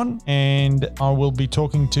jumping on, and I will be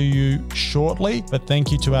talking to you shortly, but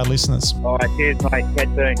thank you to our listeners. All right, cheers, mate. Catch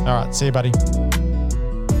soon. All right, see you, buddy.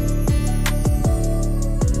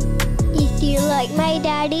 If you like my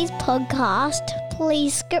daddy's podcast,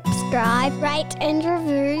 please subscribe, rate and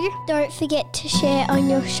review. Don't forget to share on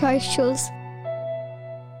your socials.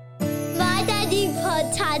 My daddy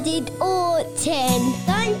podcast did all 10.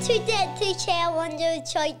 Don't forget to share on your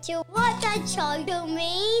social. What that social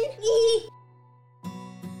mean?